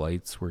Phoenix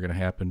Lights were going to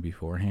happen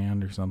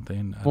beforehand or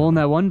something. Well, in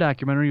that one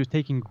documentary, he was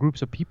taking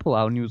groups of people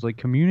out and he was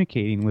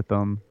communicating with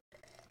them.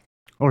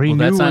 Or he knew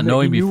that's not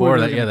knowing before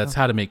that. Yeah, that's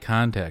how to make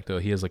contact. Though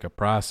he has a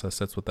process.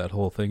 That's what that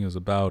whole thing is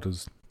about.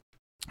 Is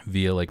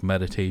via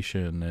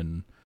meditation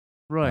and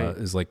right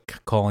is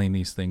calling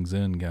these things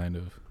in kind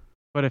of.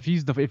 But if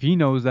he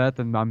knows that,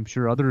 then I'm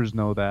sure others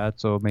know that.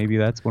 So maybe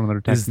that's one of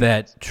their techniques. Is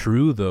that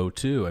true though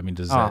too? I mean,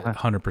 does that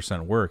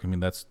 100% work? I mean,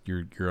 that's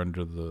you're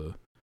under the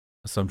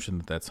assumption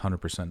that that's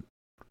 100%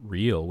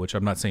 real, which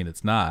I'm not saying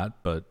it's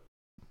not, but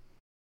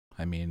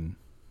I mean,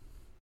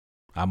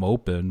 I'm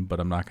open, but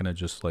I'm not going to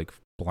just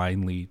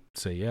blindly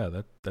say,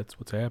 yeah, that's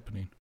what's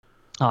happening.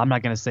 Oh, I'm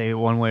not going to say it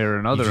one way or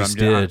another. You just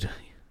did.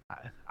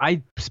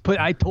 I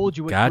told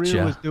you what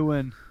Greer was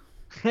doing.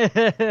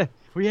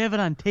 We have it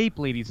on tape,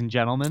 ladies and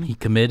gentlemen. He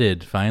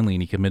committed, finally,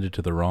 and he committed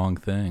to the wrong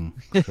thing.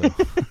 So.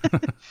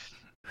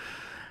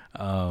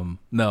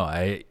 No,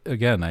 I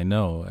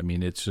know. I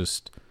mean, it's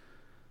just,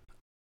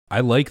 I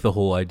like the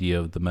whole idea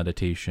of the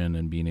meditation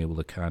and being able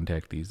to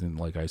contact these. And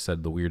like I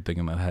said, the weird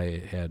thing that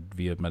I had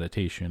via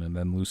meditation and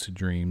then lucid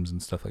dreams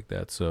and stuff like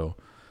that. So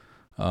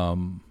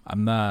I'm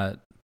not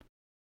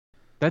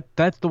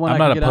That's the one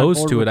I'm I not can get on opposed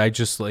board to with.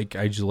 it.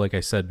 Like I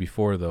said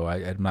before, though,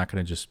 I'm not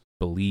going to just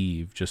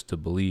believe just to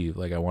believe.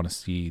 Like I want to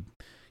see,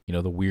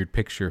 the weird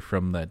picture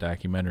from that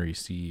documentary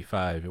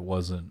CE5. It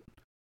wasn't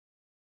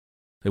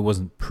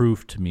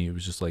proof to me. It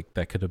was just like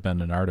that could have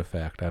been an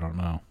artifact. I don't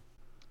know.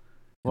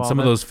 And Well, some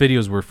of those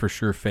videos were for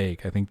sure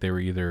fake. I think they were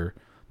either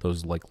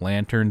those like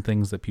lantern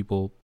things that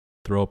people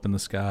throw up in the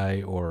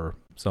sky or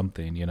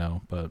something,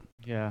 But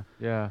Yeah.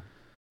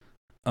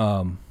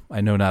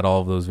 I know not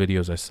all of those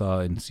videos I saw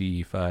in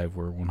CE5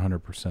 were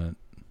 100%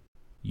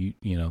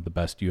 the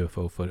best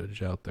UFO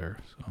footage out there.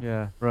 So.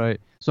 Yeah,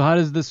 right. So how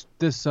does this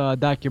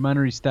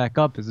documentary stack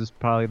up? Is this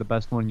probably the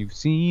best one you've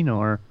seen,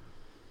 or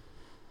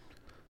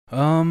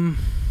was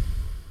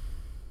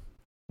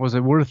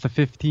it worth the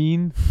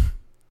 15?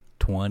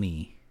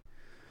 20.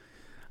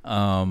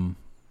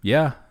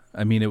 Yeah.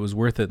 I mean, it was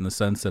worth it in the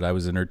sense that I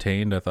was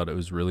entertained. I thought it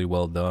was really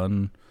well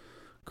done.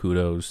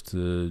 Kudos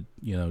to,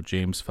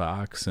 James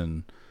Fox,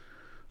 and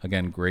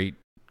again, great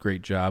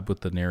job with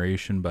the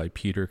narration by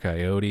Peter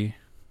Coyote.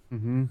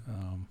 Mm-hmm.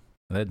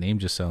 That name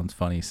just sounds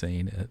funny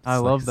saying it. I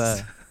love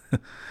that.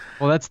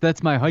 Well,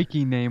 that's my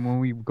hiking name. When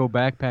we go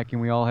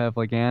backpacking, we all have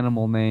like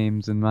animal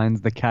names, and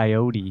mine's the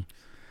Coyote.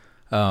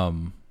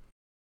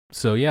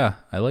 So yeah,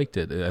 I liked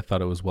it. I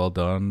thought it was well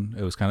done.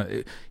 It was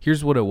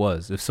here's what it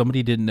was. If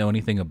somebody didn't know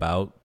anything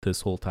about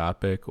this whole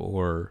topic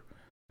or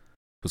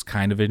was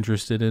kind of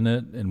interested in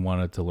it and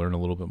wanted to learn a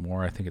little bit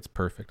more, I think it's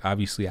perfect.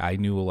 Obviously, I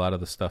knew a lot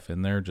of the stuff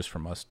in there just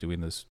from us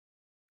doing this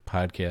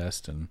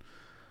podcast and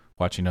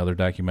watching other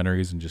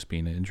documentaries and just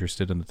being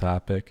interested in the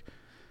topic.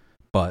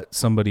 But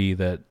somebody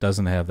that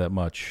doesn't have that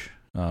much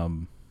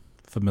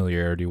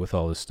familiarity with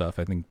all this stuff,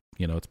 I think,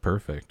 it's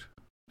perfect.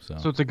 So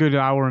it's a good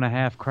hour and a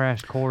half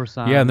crash course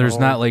on. Yeah, and there's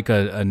not like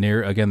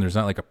there's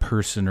not like a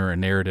person or a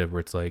narrative where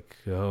it's like,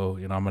 oh,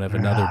 I'm gonna have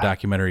another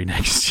documentary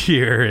next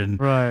year, and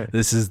right.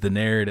 This is the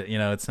narrative.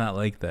 It's not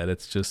like that.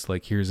 It's just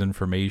like, here's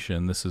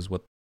information. This is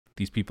what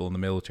these people in the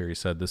military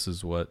said. This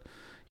is what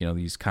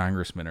these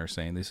congressmen are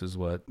saying. This is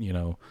what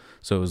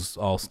So it was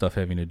all stuff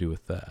having to do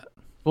with that.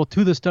 Well,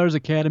 To the Stars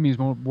Academy is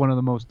one of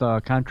the most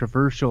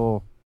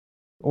controversial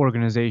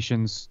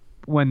organizations.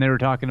 When they were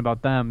talking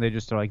about them, they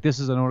just are like, this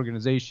is an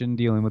organization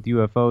dealing with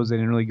UFOs. They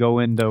didn't really go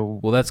into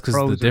Well, that's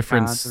because the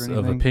difference of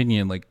of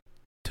opinion, like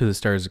To the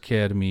Stars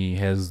Academy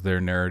has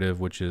their narrative,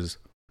 which is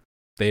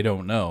they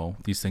don't know.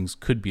 These things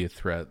could be a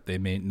threat. They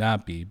may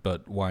not be,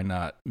 but why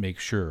not make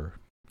sure,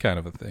 kind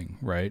of a thing,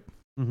 right?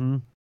 Mm-hmm.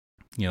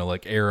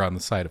 Like err on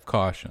the side of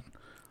caution.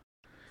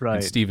 Right.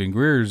 And Stephen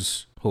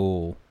Greer's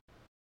whole,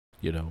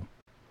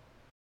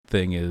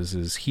 thing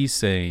is he's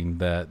saying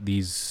that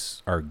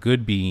these are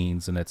good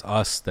beings and it's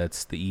us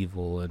that's the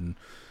evil, and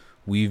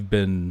we've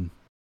been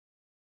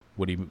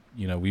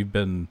we've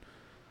been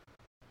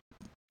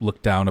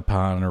looked down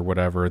upon or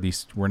whatever.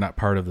 We're not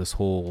part of this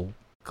whole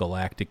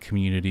galactic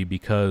community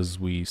because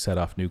we set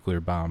off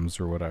nuclear bombs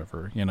or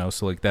whatever,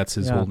 so like that's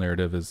his whole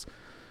narrative is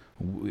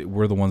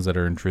we're the ones that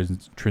are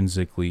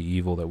intrinsically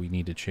evil that we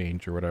need to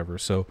change or whatever.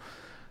 So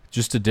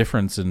just a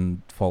difference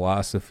in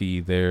philosophy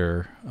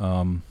there.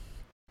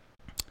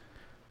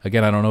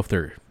 Again, I don't know if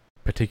they're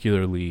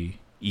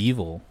particularly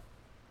evil,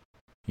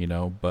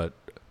 but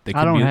they could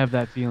I don't be, have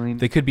that feeling.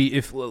 They could be,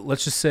 if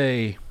let's just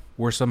say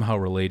we're somehow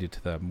related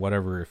to them,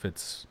 whatever, if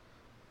it's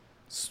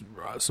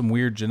some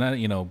weird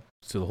genetic,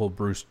 to the whole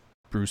Bruce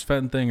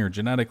Fenton thing, or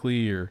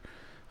genetically, or,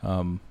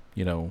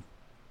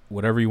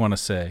 whatever you want to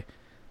say.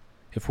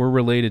 If we're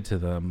related to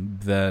them,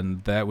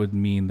 then that would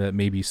mean that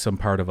maybe some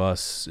part of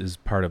us is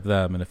part of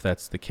them. And if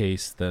that's the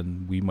case,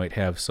 then we might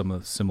have some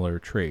of the similar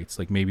traits.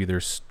 Like maybe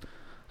there's,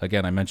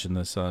 again, I mentioned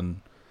this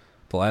on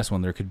the last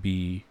one, there could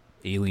be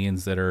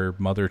aliens that are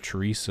Mother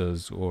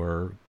Teresa's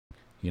or,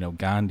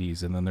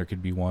 Gandhis. And then there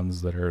could be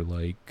ones that are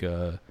like,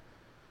 Ted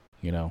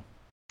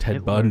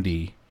Hitler's.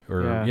 Bundy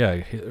or,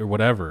 or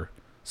whatever,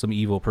 some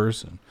evil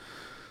person.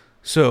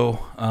 So,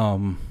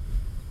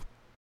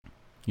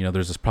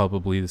 there's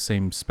probably the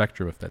same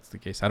spectrum if that's the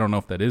case. I don't know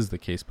if that is the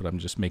case, but I'm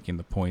just making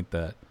the point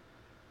that,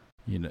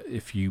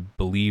 if you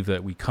believe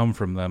that we come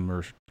from them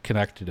or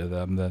connected to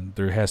them, then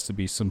there has to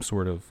be some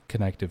sort of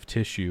connective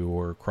tissue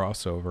or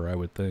crossover, I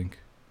would think.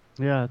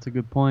 Yeah, that's a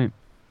good point.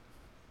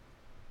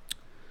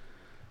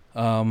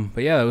 But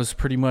yeah, that was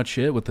pretty much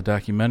it with the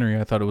documentary.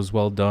 I thought it was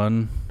well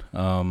done.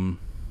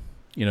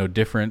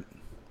 Different,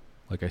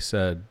 like I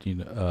said,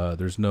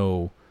 there's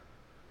no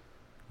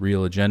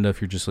real agenda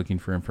if you're just looking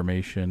for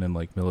information and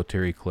like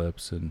military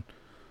clips and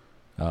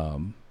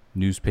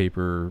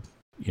newspaper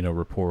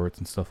reports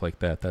and stuff like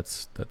that.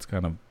 That's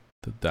kind of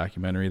the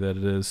documentary that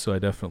it is. So I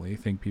definitely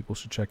think people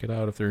should check it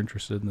out if they're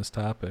interested in this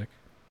topic.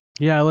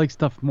 Yeah, I like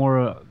stuff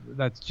more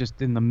that's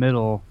just in the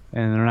middle,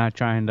 and they're not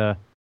trying to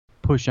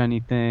push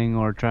anything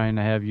or trying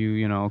to have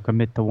you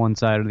commit to one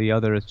side or the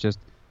other. It's just,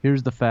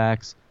 here's the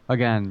facts.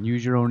 Again,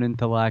 use your own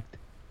intellect,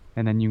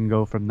 and then you can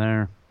go from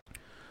there.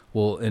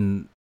 Well,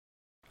 and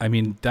I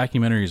mean,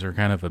 documentaries are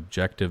kind of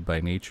objective by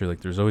nature.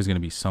 Like, there's always going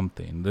to be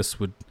something.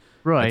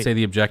 Right. I'd say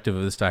the objective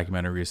of this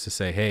documentary is to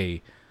say,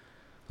 hey,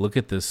 look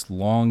at this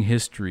long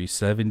history,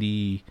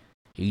 70,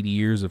 80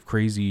 years of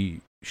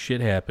crazy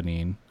shit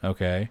happening,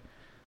 okay?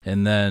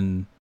 And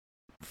then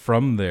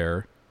from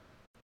there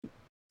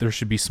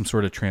should be some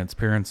sort of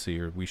transparency,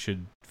 or we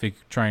should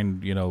try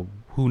and,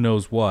 who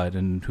knows what,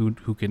 and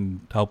who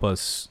can help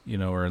us,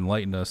 or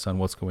enlighten us on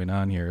what's going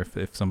on here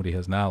if somebody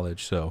has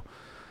knowledge. So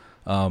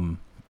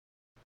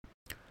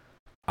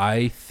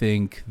I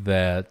think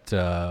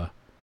that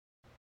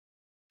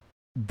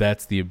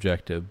that's the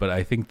objective, but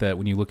I think that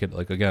when you look at,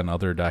 like, again,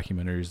 other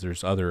documentaries,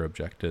 there's other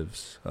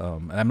objectives.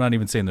 And I'm not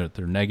even saying that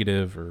they're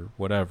negative or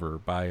whatever,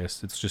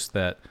 biased. It's just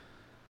that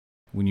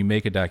when you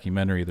make a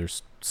documentary,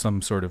 there's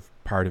some sort of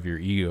part of your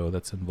ego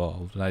that's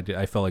involved. And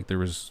I felt like there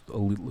was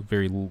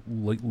very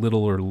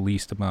little or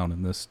least amount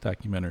in this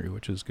documentary,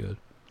 which is good.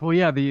 Well,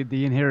 yeah,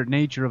 the inherent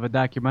nature of a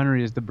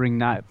documentary is to bring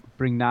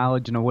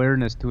knowledge and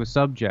awareness to a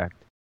subject.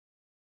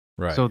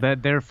 Right. So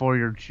that therefore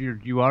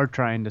you are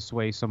trying to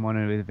sway someone,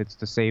 if it's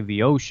to save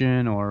the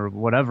ocean or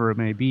whatever it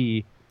may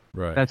be.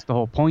 Right. That's the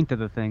whole point of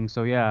the thing.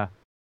 So yeah.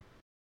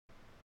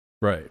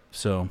 Right.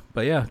 So,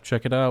 but yeah,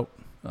 check it out.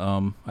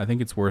 I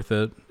think it's worth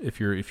it if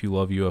you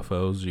love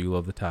UFOs or you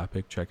love the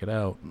topic. Check it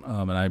out.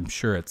 And I'm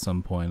sure at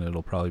some point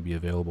it'll probably be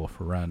available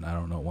for rent. I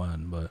don't know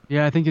when, but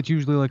yeah, I think it's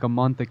usually like a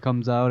month it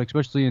comes out,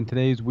 especially in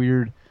today's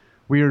weird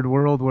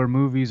world where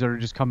movies are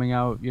just coming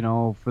out,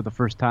 for the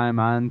first time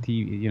on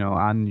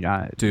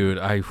TV, dude,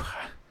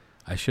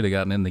 I should have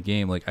gotten in the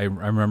game. Like, I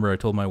remember I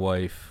told my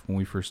wife when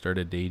we first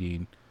started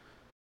dating,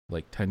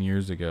 like 10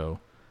 years ago,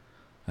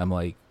 I'm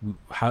like,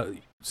 how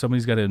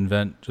somebody's got to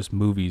invent just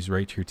movies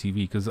right to your TV,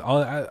 because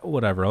I'll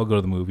go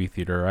to the movie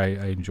theater. I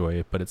enjoy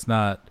it, but it's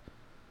not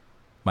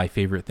my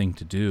favorite thing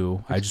to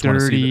do. I just want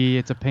to see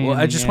it's a pain. Well,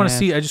 I just want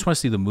to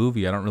see the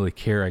movie. I don't really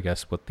care, I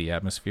guess, what the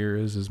atmosphere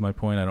is my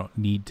point. I don't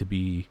need to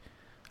be.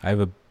 I have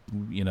a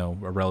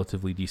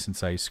relatively decent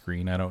sized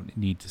screen. I don't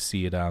need to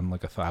see it on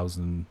like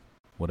 1,000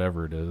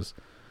 whatever it is.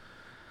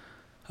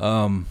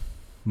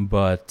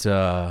 But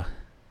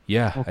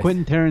yeah. Well,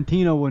 Quentin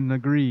Tarantino wouldn't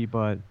agree,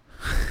 but.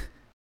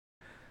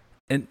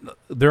 And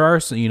there are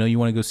some, you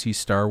want to go see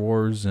Star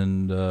Wars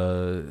and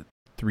 3D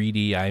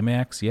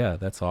IMAX. Yeah,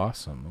 that's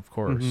awesome, of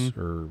course,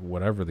 or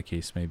whatever the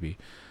case may be.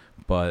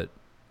 But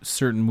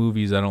certain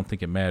movies, I don't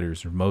think it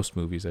matters, or most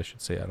movies, I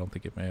should say, I don't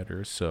think it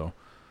matters. So,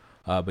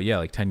 but yeah,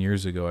 like 10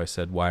 years ago, I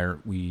said, why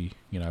aren't we?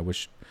 I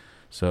wish.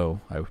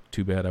 So,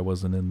 too bad I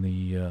wasn't in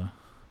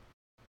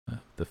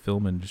the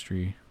film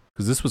industry,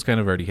 because this was kind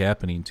of already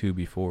happening too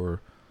before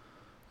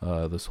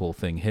this whole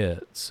thing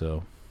hit.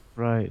 So,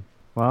 right.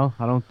 Well,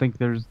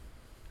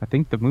 I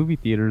think the movie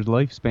theater's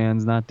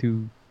lifespan's is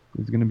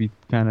going to be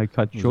kind of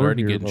cut short. It's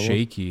already getting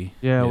shaky.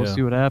 Yeah, we'll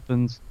see what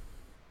happens.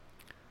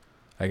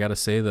 I got to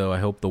say, though, I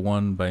hope the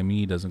one by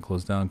me doesn't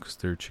close down, because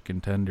their chicken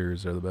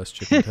tenders are the best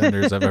chicken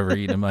tenders I've ever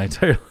eaten in my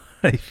entire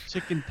life.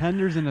 Chicken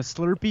tenders and a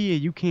Slurpee,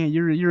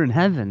 you're in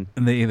heaven.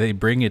 And they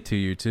bring it to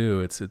you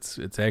too.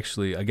 It's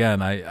actually,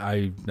 again,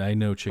 I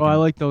know chicken. Oh, I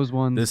like those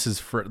ones.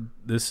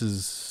 This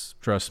is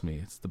trust me,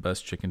 it's the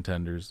best chicken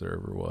tenders there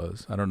ever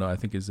was. I don't know.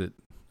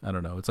 I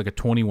don't know. It's like a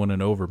 21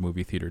 and over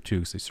movie theater too,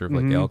 because they serve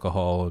like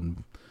alcohol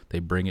and they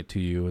bring it to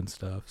you and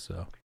stuff.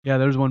 So yeah,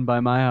 there's one by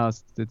my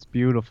house. It's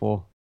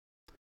beautiful.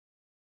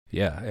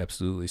 Yeah,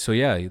 absolutely. So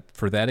yeah,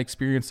 for that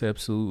experience,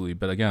 absolutely.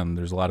 But again,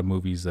 there's a lot of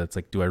movies that's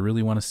like, do I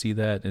really want to see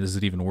that? And is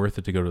it even worth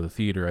it to go to the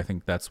theater? I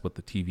think that's what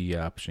the TV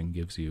option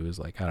gives you, is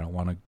like, I don't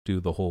want to do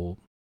the whole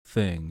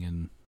thing.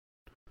 And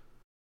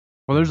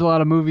well, there's a lot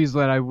of movies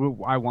that I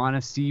want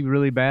to see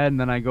really bad, and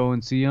then I go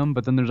and see them.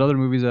 But then there's other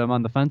movies that I'm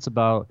on the fence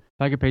about.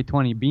 If I could pay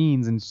 20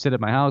 beans and sit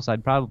at my house,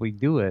 I'd probably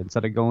do it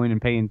instead of going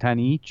and paying 10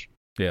 each.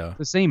 Yeah. It's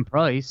the same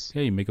price.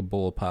 Yeah, you make a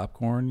bowl of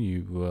popcorn,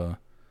 you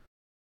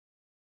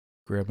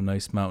grab a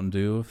nice Mountain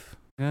Dew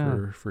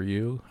for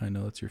you. I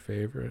know that's your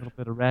favorite. A little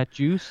bit of rat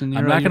juice. And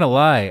I'm not going to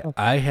lie.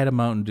 I had a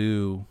Mountain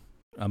Dew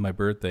on my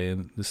birthday,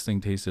 and this thing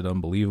tasted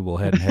unbelievable.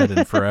 Hadn't had it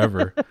in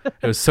forever.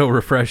 It was so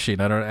refreshing.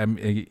 I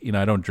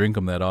don't drink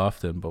them that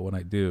often, but when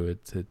I do,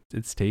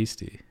 it's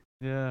tasty.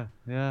 Yeah,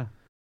 yeah.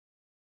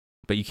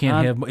 But you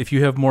can't if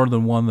you have more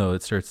than one, though,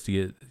 it starts to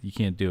get, you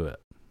can't do it.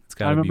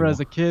 I remember as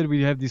a kid,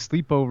 we'd have these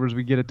sleepovers.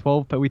 We get a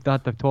 12-pack. We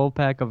thought the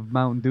 12-pack of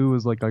Mountain Dew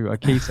was like a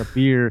case of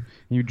beer.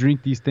 And you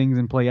drink these things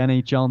and play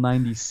NHL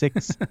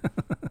 96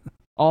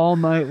 all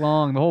night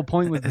long. The whole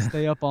point was to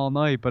stay up all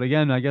night. But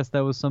again, I guess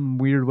that was some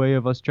weird way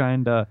of us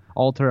trying to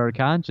alter our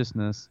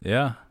consciousness.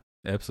 Yeah,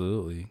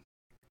 absolutely.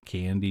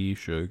 Candy,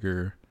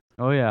 sugar.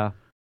 Oh, yeah.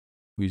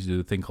 We used to do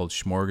a thing called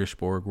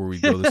Smorgasbord, where we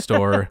go to the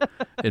store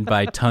and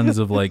buy tons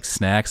of like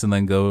snacks, and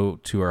then go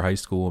to our high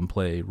school and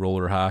play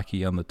roller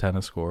hockey on the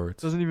tennis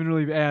courts. Doesn't even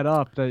really add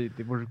up.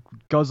 We're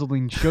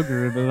guzzling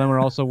sugar, but then we're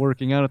also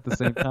working out at the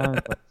same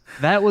time. But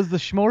that was the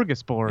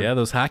Smorgasbord. Yeah,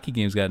 those hockey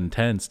games got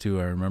intense too.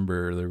 I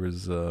remember there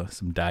was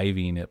some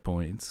diving at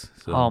points.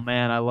 So. Oh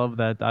man, I love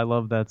that. I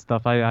love that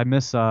stuff. I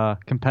miss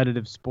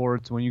competitive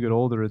sports. When you get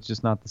older, it's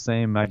just not the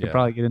same. I could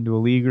probably get into a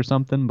league or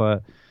something,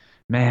 but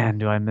Man,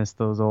 do I miss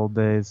those old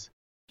days.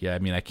 Yeah, I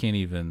mean, I can't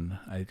even.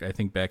 I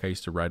think back. I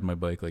used to ride my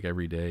bike like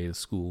every day to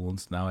school,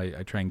 and now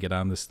I try and get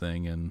on this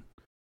thing, and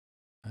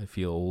I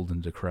feel old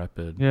and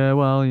decrepit. Yeah,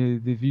 well,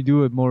 if you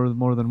do it more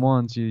than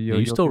once,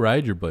 You still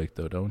ride your bike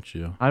though, don't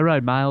you? I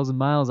ride miles and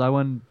miles. I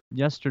went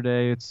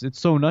yesterday. It's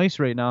so nice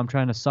right now. I'm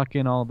trying to suck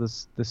in all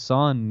this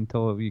sun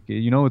until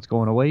it's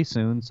going away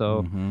soon.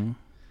 So Mm-hmm.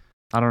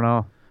 I don't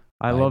know.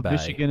 I love Bye-bye.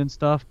 Michigan and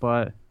stuff,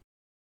 but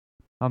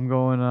I'm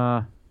going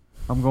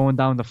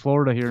down to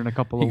Florida here in a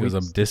couple He of goes,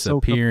 weeks. I'm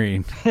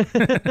disappearing.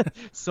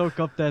 Soak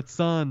up that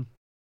sun.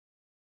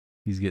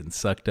 He's getting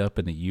sucked up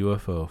in a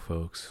UFO,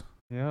 folks.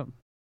 Yep.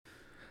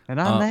 And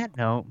on that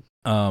note,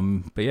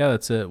 but yeah,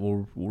 that's it.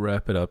 We'll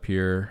wrap it up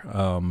here.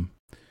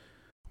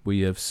 We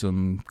have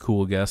some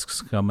cool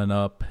guests coming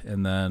up,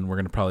 and then we're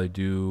gonna probably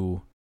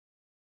do.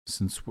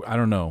 Since I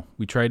don't know,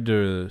 we tried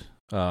to.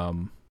 I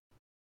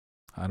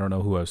don't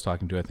know who I was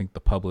talking to. I think the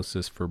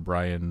publicist for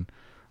Brian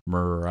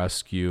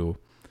Murarescu,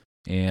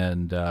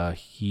 and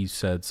he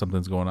said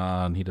something's going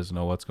on. He doesn't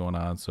know what's going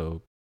on,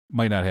 so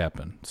might not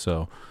happen.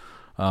 So.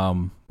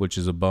 Which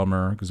is a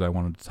bummer because I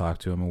wanted to talk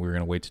to him, and we were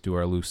going to wait to do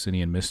our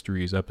Lucinian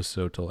Mysteries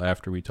episode till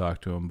after we talk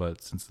to him.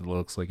 But since it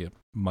looks like it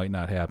might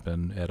not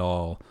happen at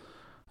all,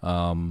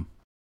 then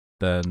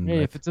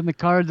hey, if it's in the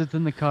cards, it's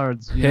in the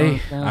cards.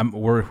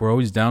 We're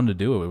always down to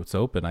do it. It's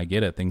open. I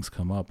get it. Things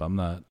come up. I'm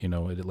not,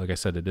 like I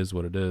said, it is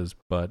what it is.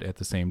 But at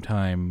the same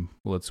time,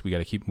 we got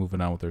to keep moving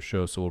on with our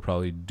show. So we'll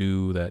probably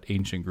do that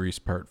Ancient Greece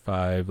Part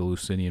 5, the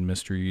Lucinian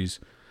Mysteries.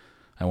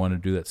 I want to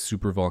do that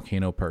Super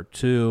Volcano Part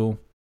 2.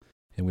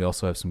 And we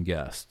also have some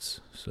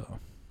guests. So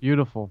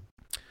beautiful.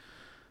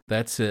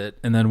 That's it.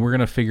 And then we're going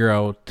to figure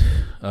out,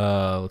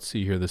 let's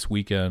see here, this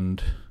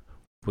weekend,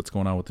 what's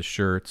going on with the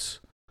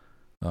shirts.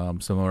 Some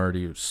are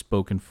already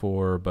spoken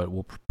for, but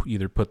we'll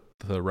either put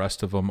the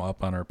rest of them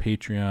up on our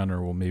Patreon,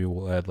 or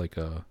we'll add like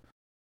a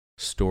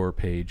store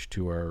page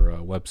to our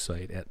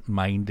website at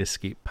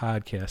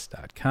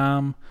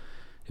mindescapepodcast.com.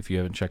 If you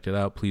haven't checked it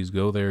out, please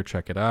go there,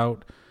 check it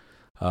out.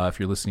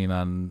 If you're listening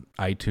on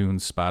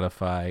iTunes,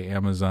 Spotify,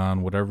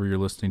 Amazon, whatever you're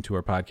listening to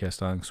our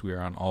podcast on, because we are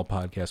on all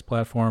podcast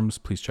platforms,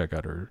 please check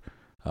out our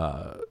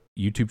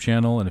YouTube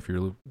channel. And if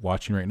you're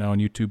watching right now on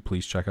YouTube,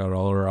 please check out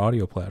all our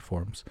audio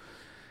platforms.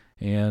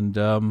 And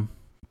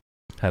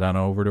head on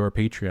over to our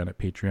Patreon at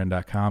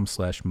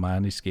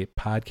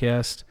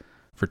patreon.com/MindEscapePodcast.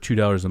 For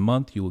 $2 a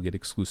month, you will get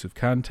exclusive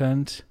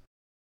content.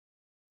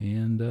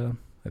 And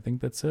I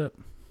think that's it.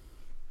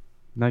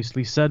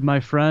 Nicely said, my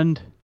friend.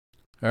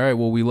 All right,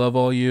 well, we love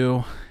all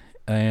you,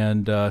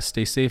 and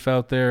stay safe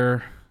out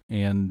there,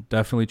 and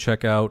definitely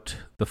check out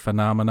The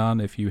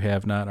Phenomenon if you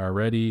have not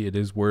already. It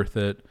is worth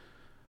it.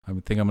 I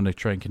think I'm going to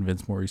try and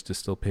convince Maurice to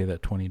still pay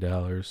that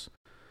 $20.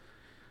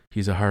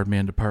 He's a hard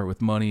man to part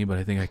with money, but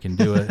I think I can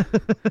do it.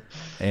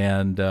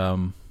 And,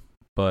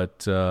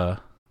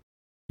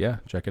 yeah,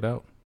 check it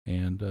out,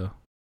 and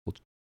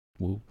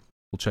we'll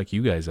check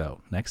you guys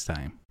out next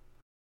time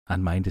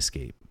on Mind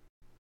Escape.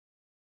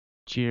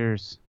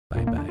 Cheers.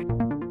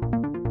 Bye-bye.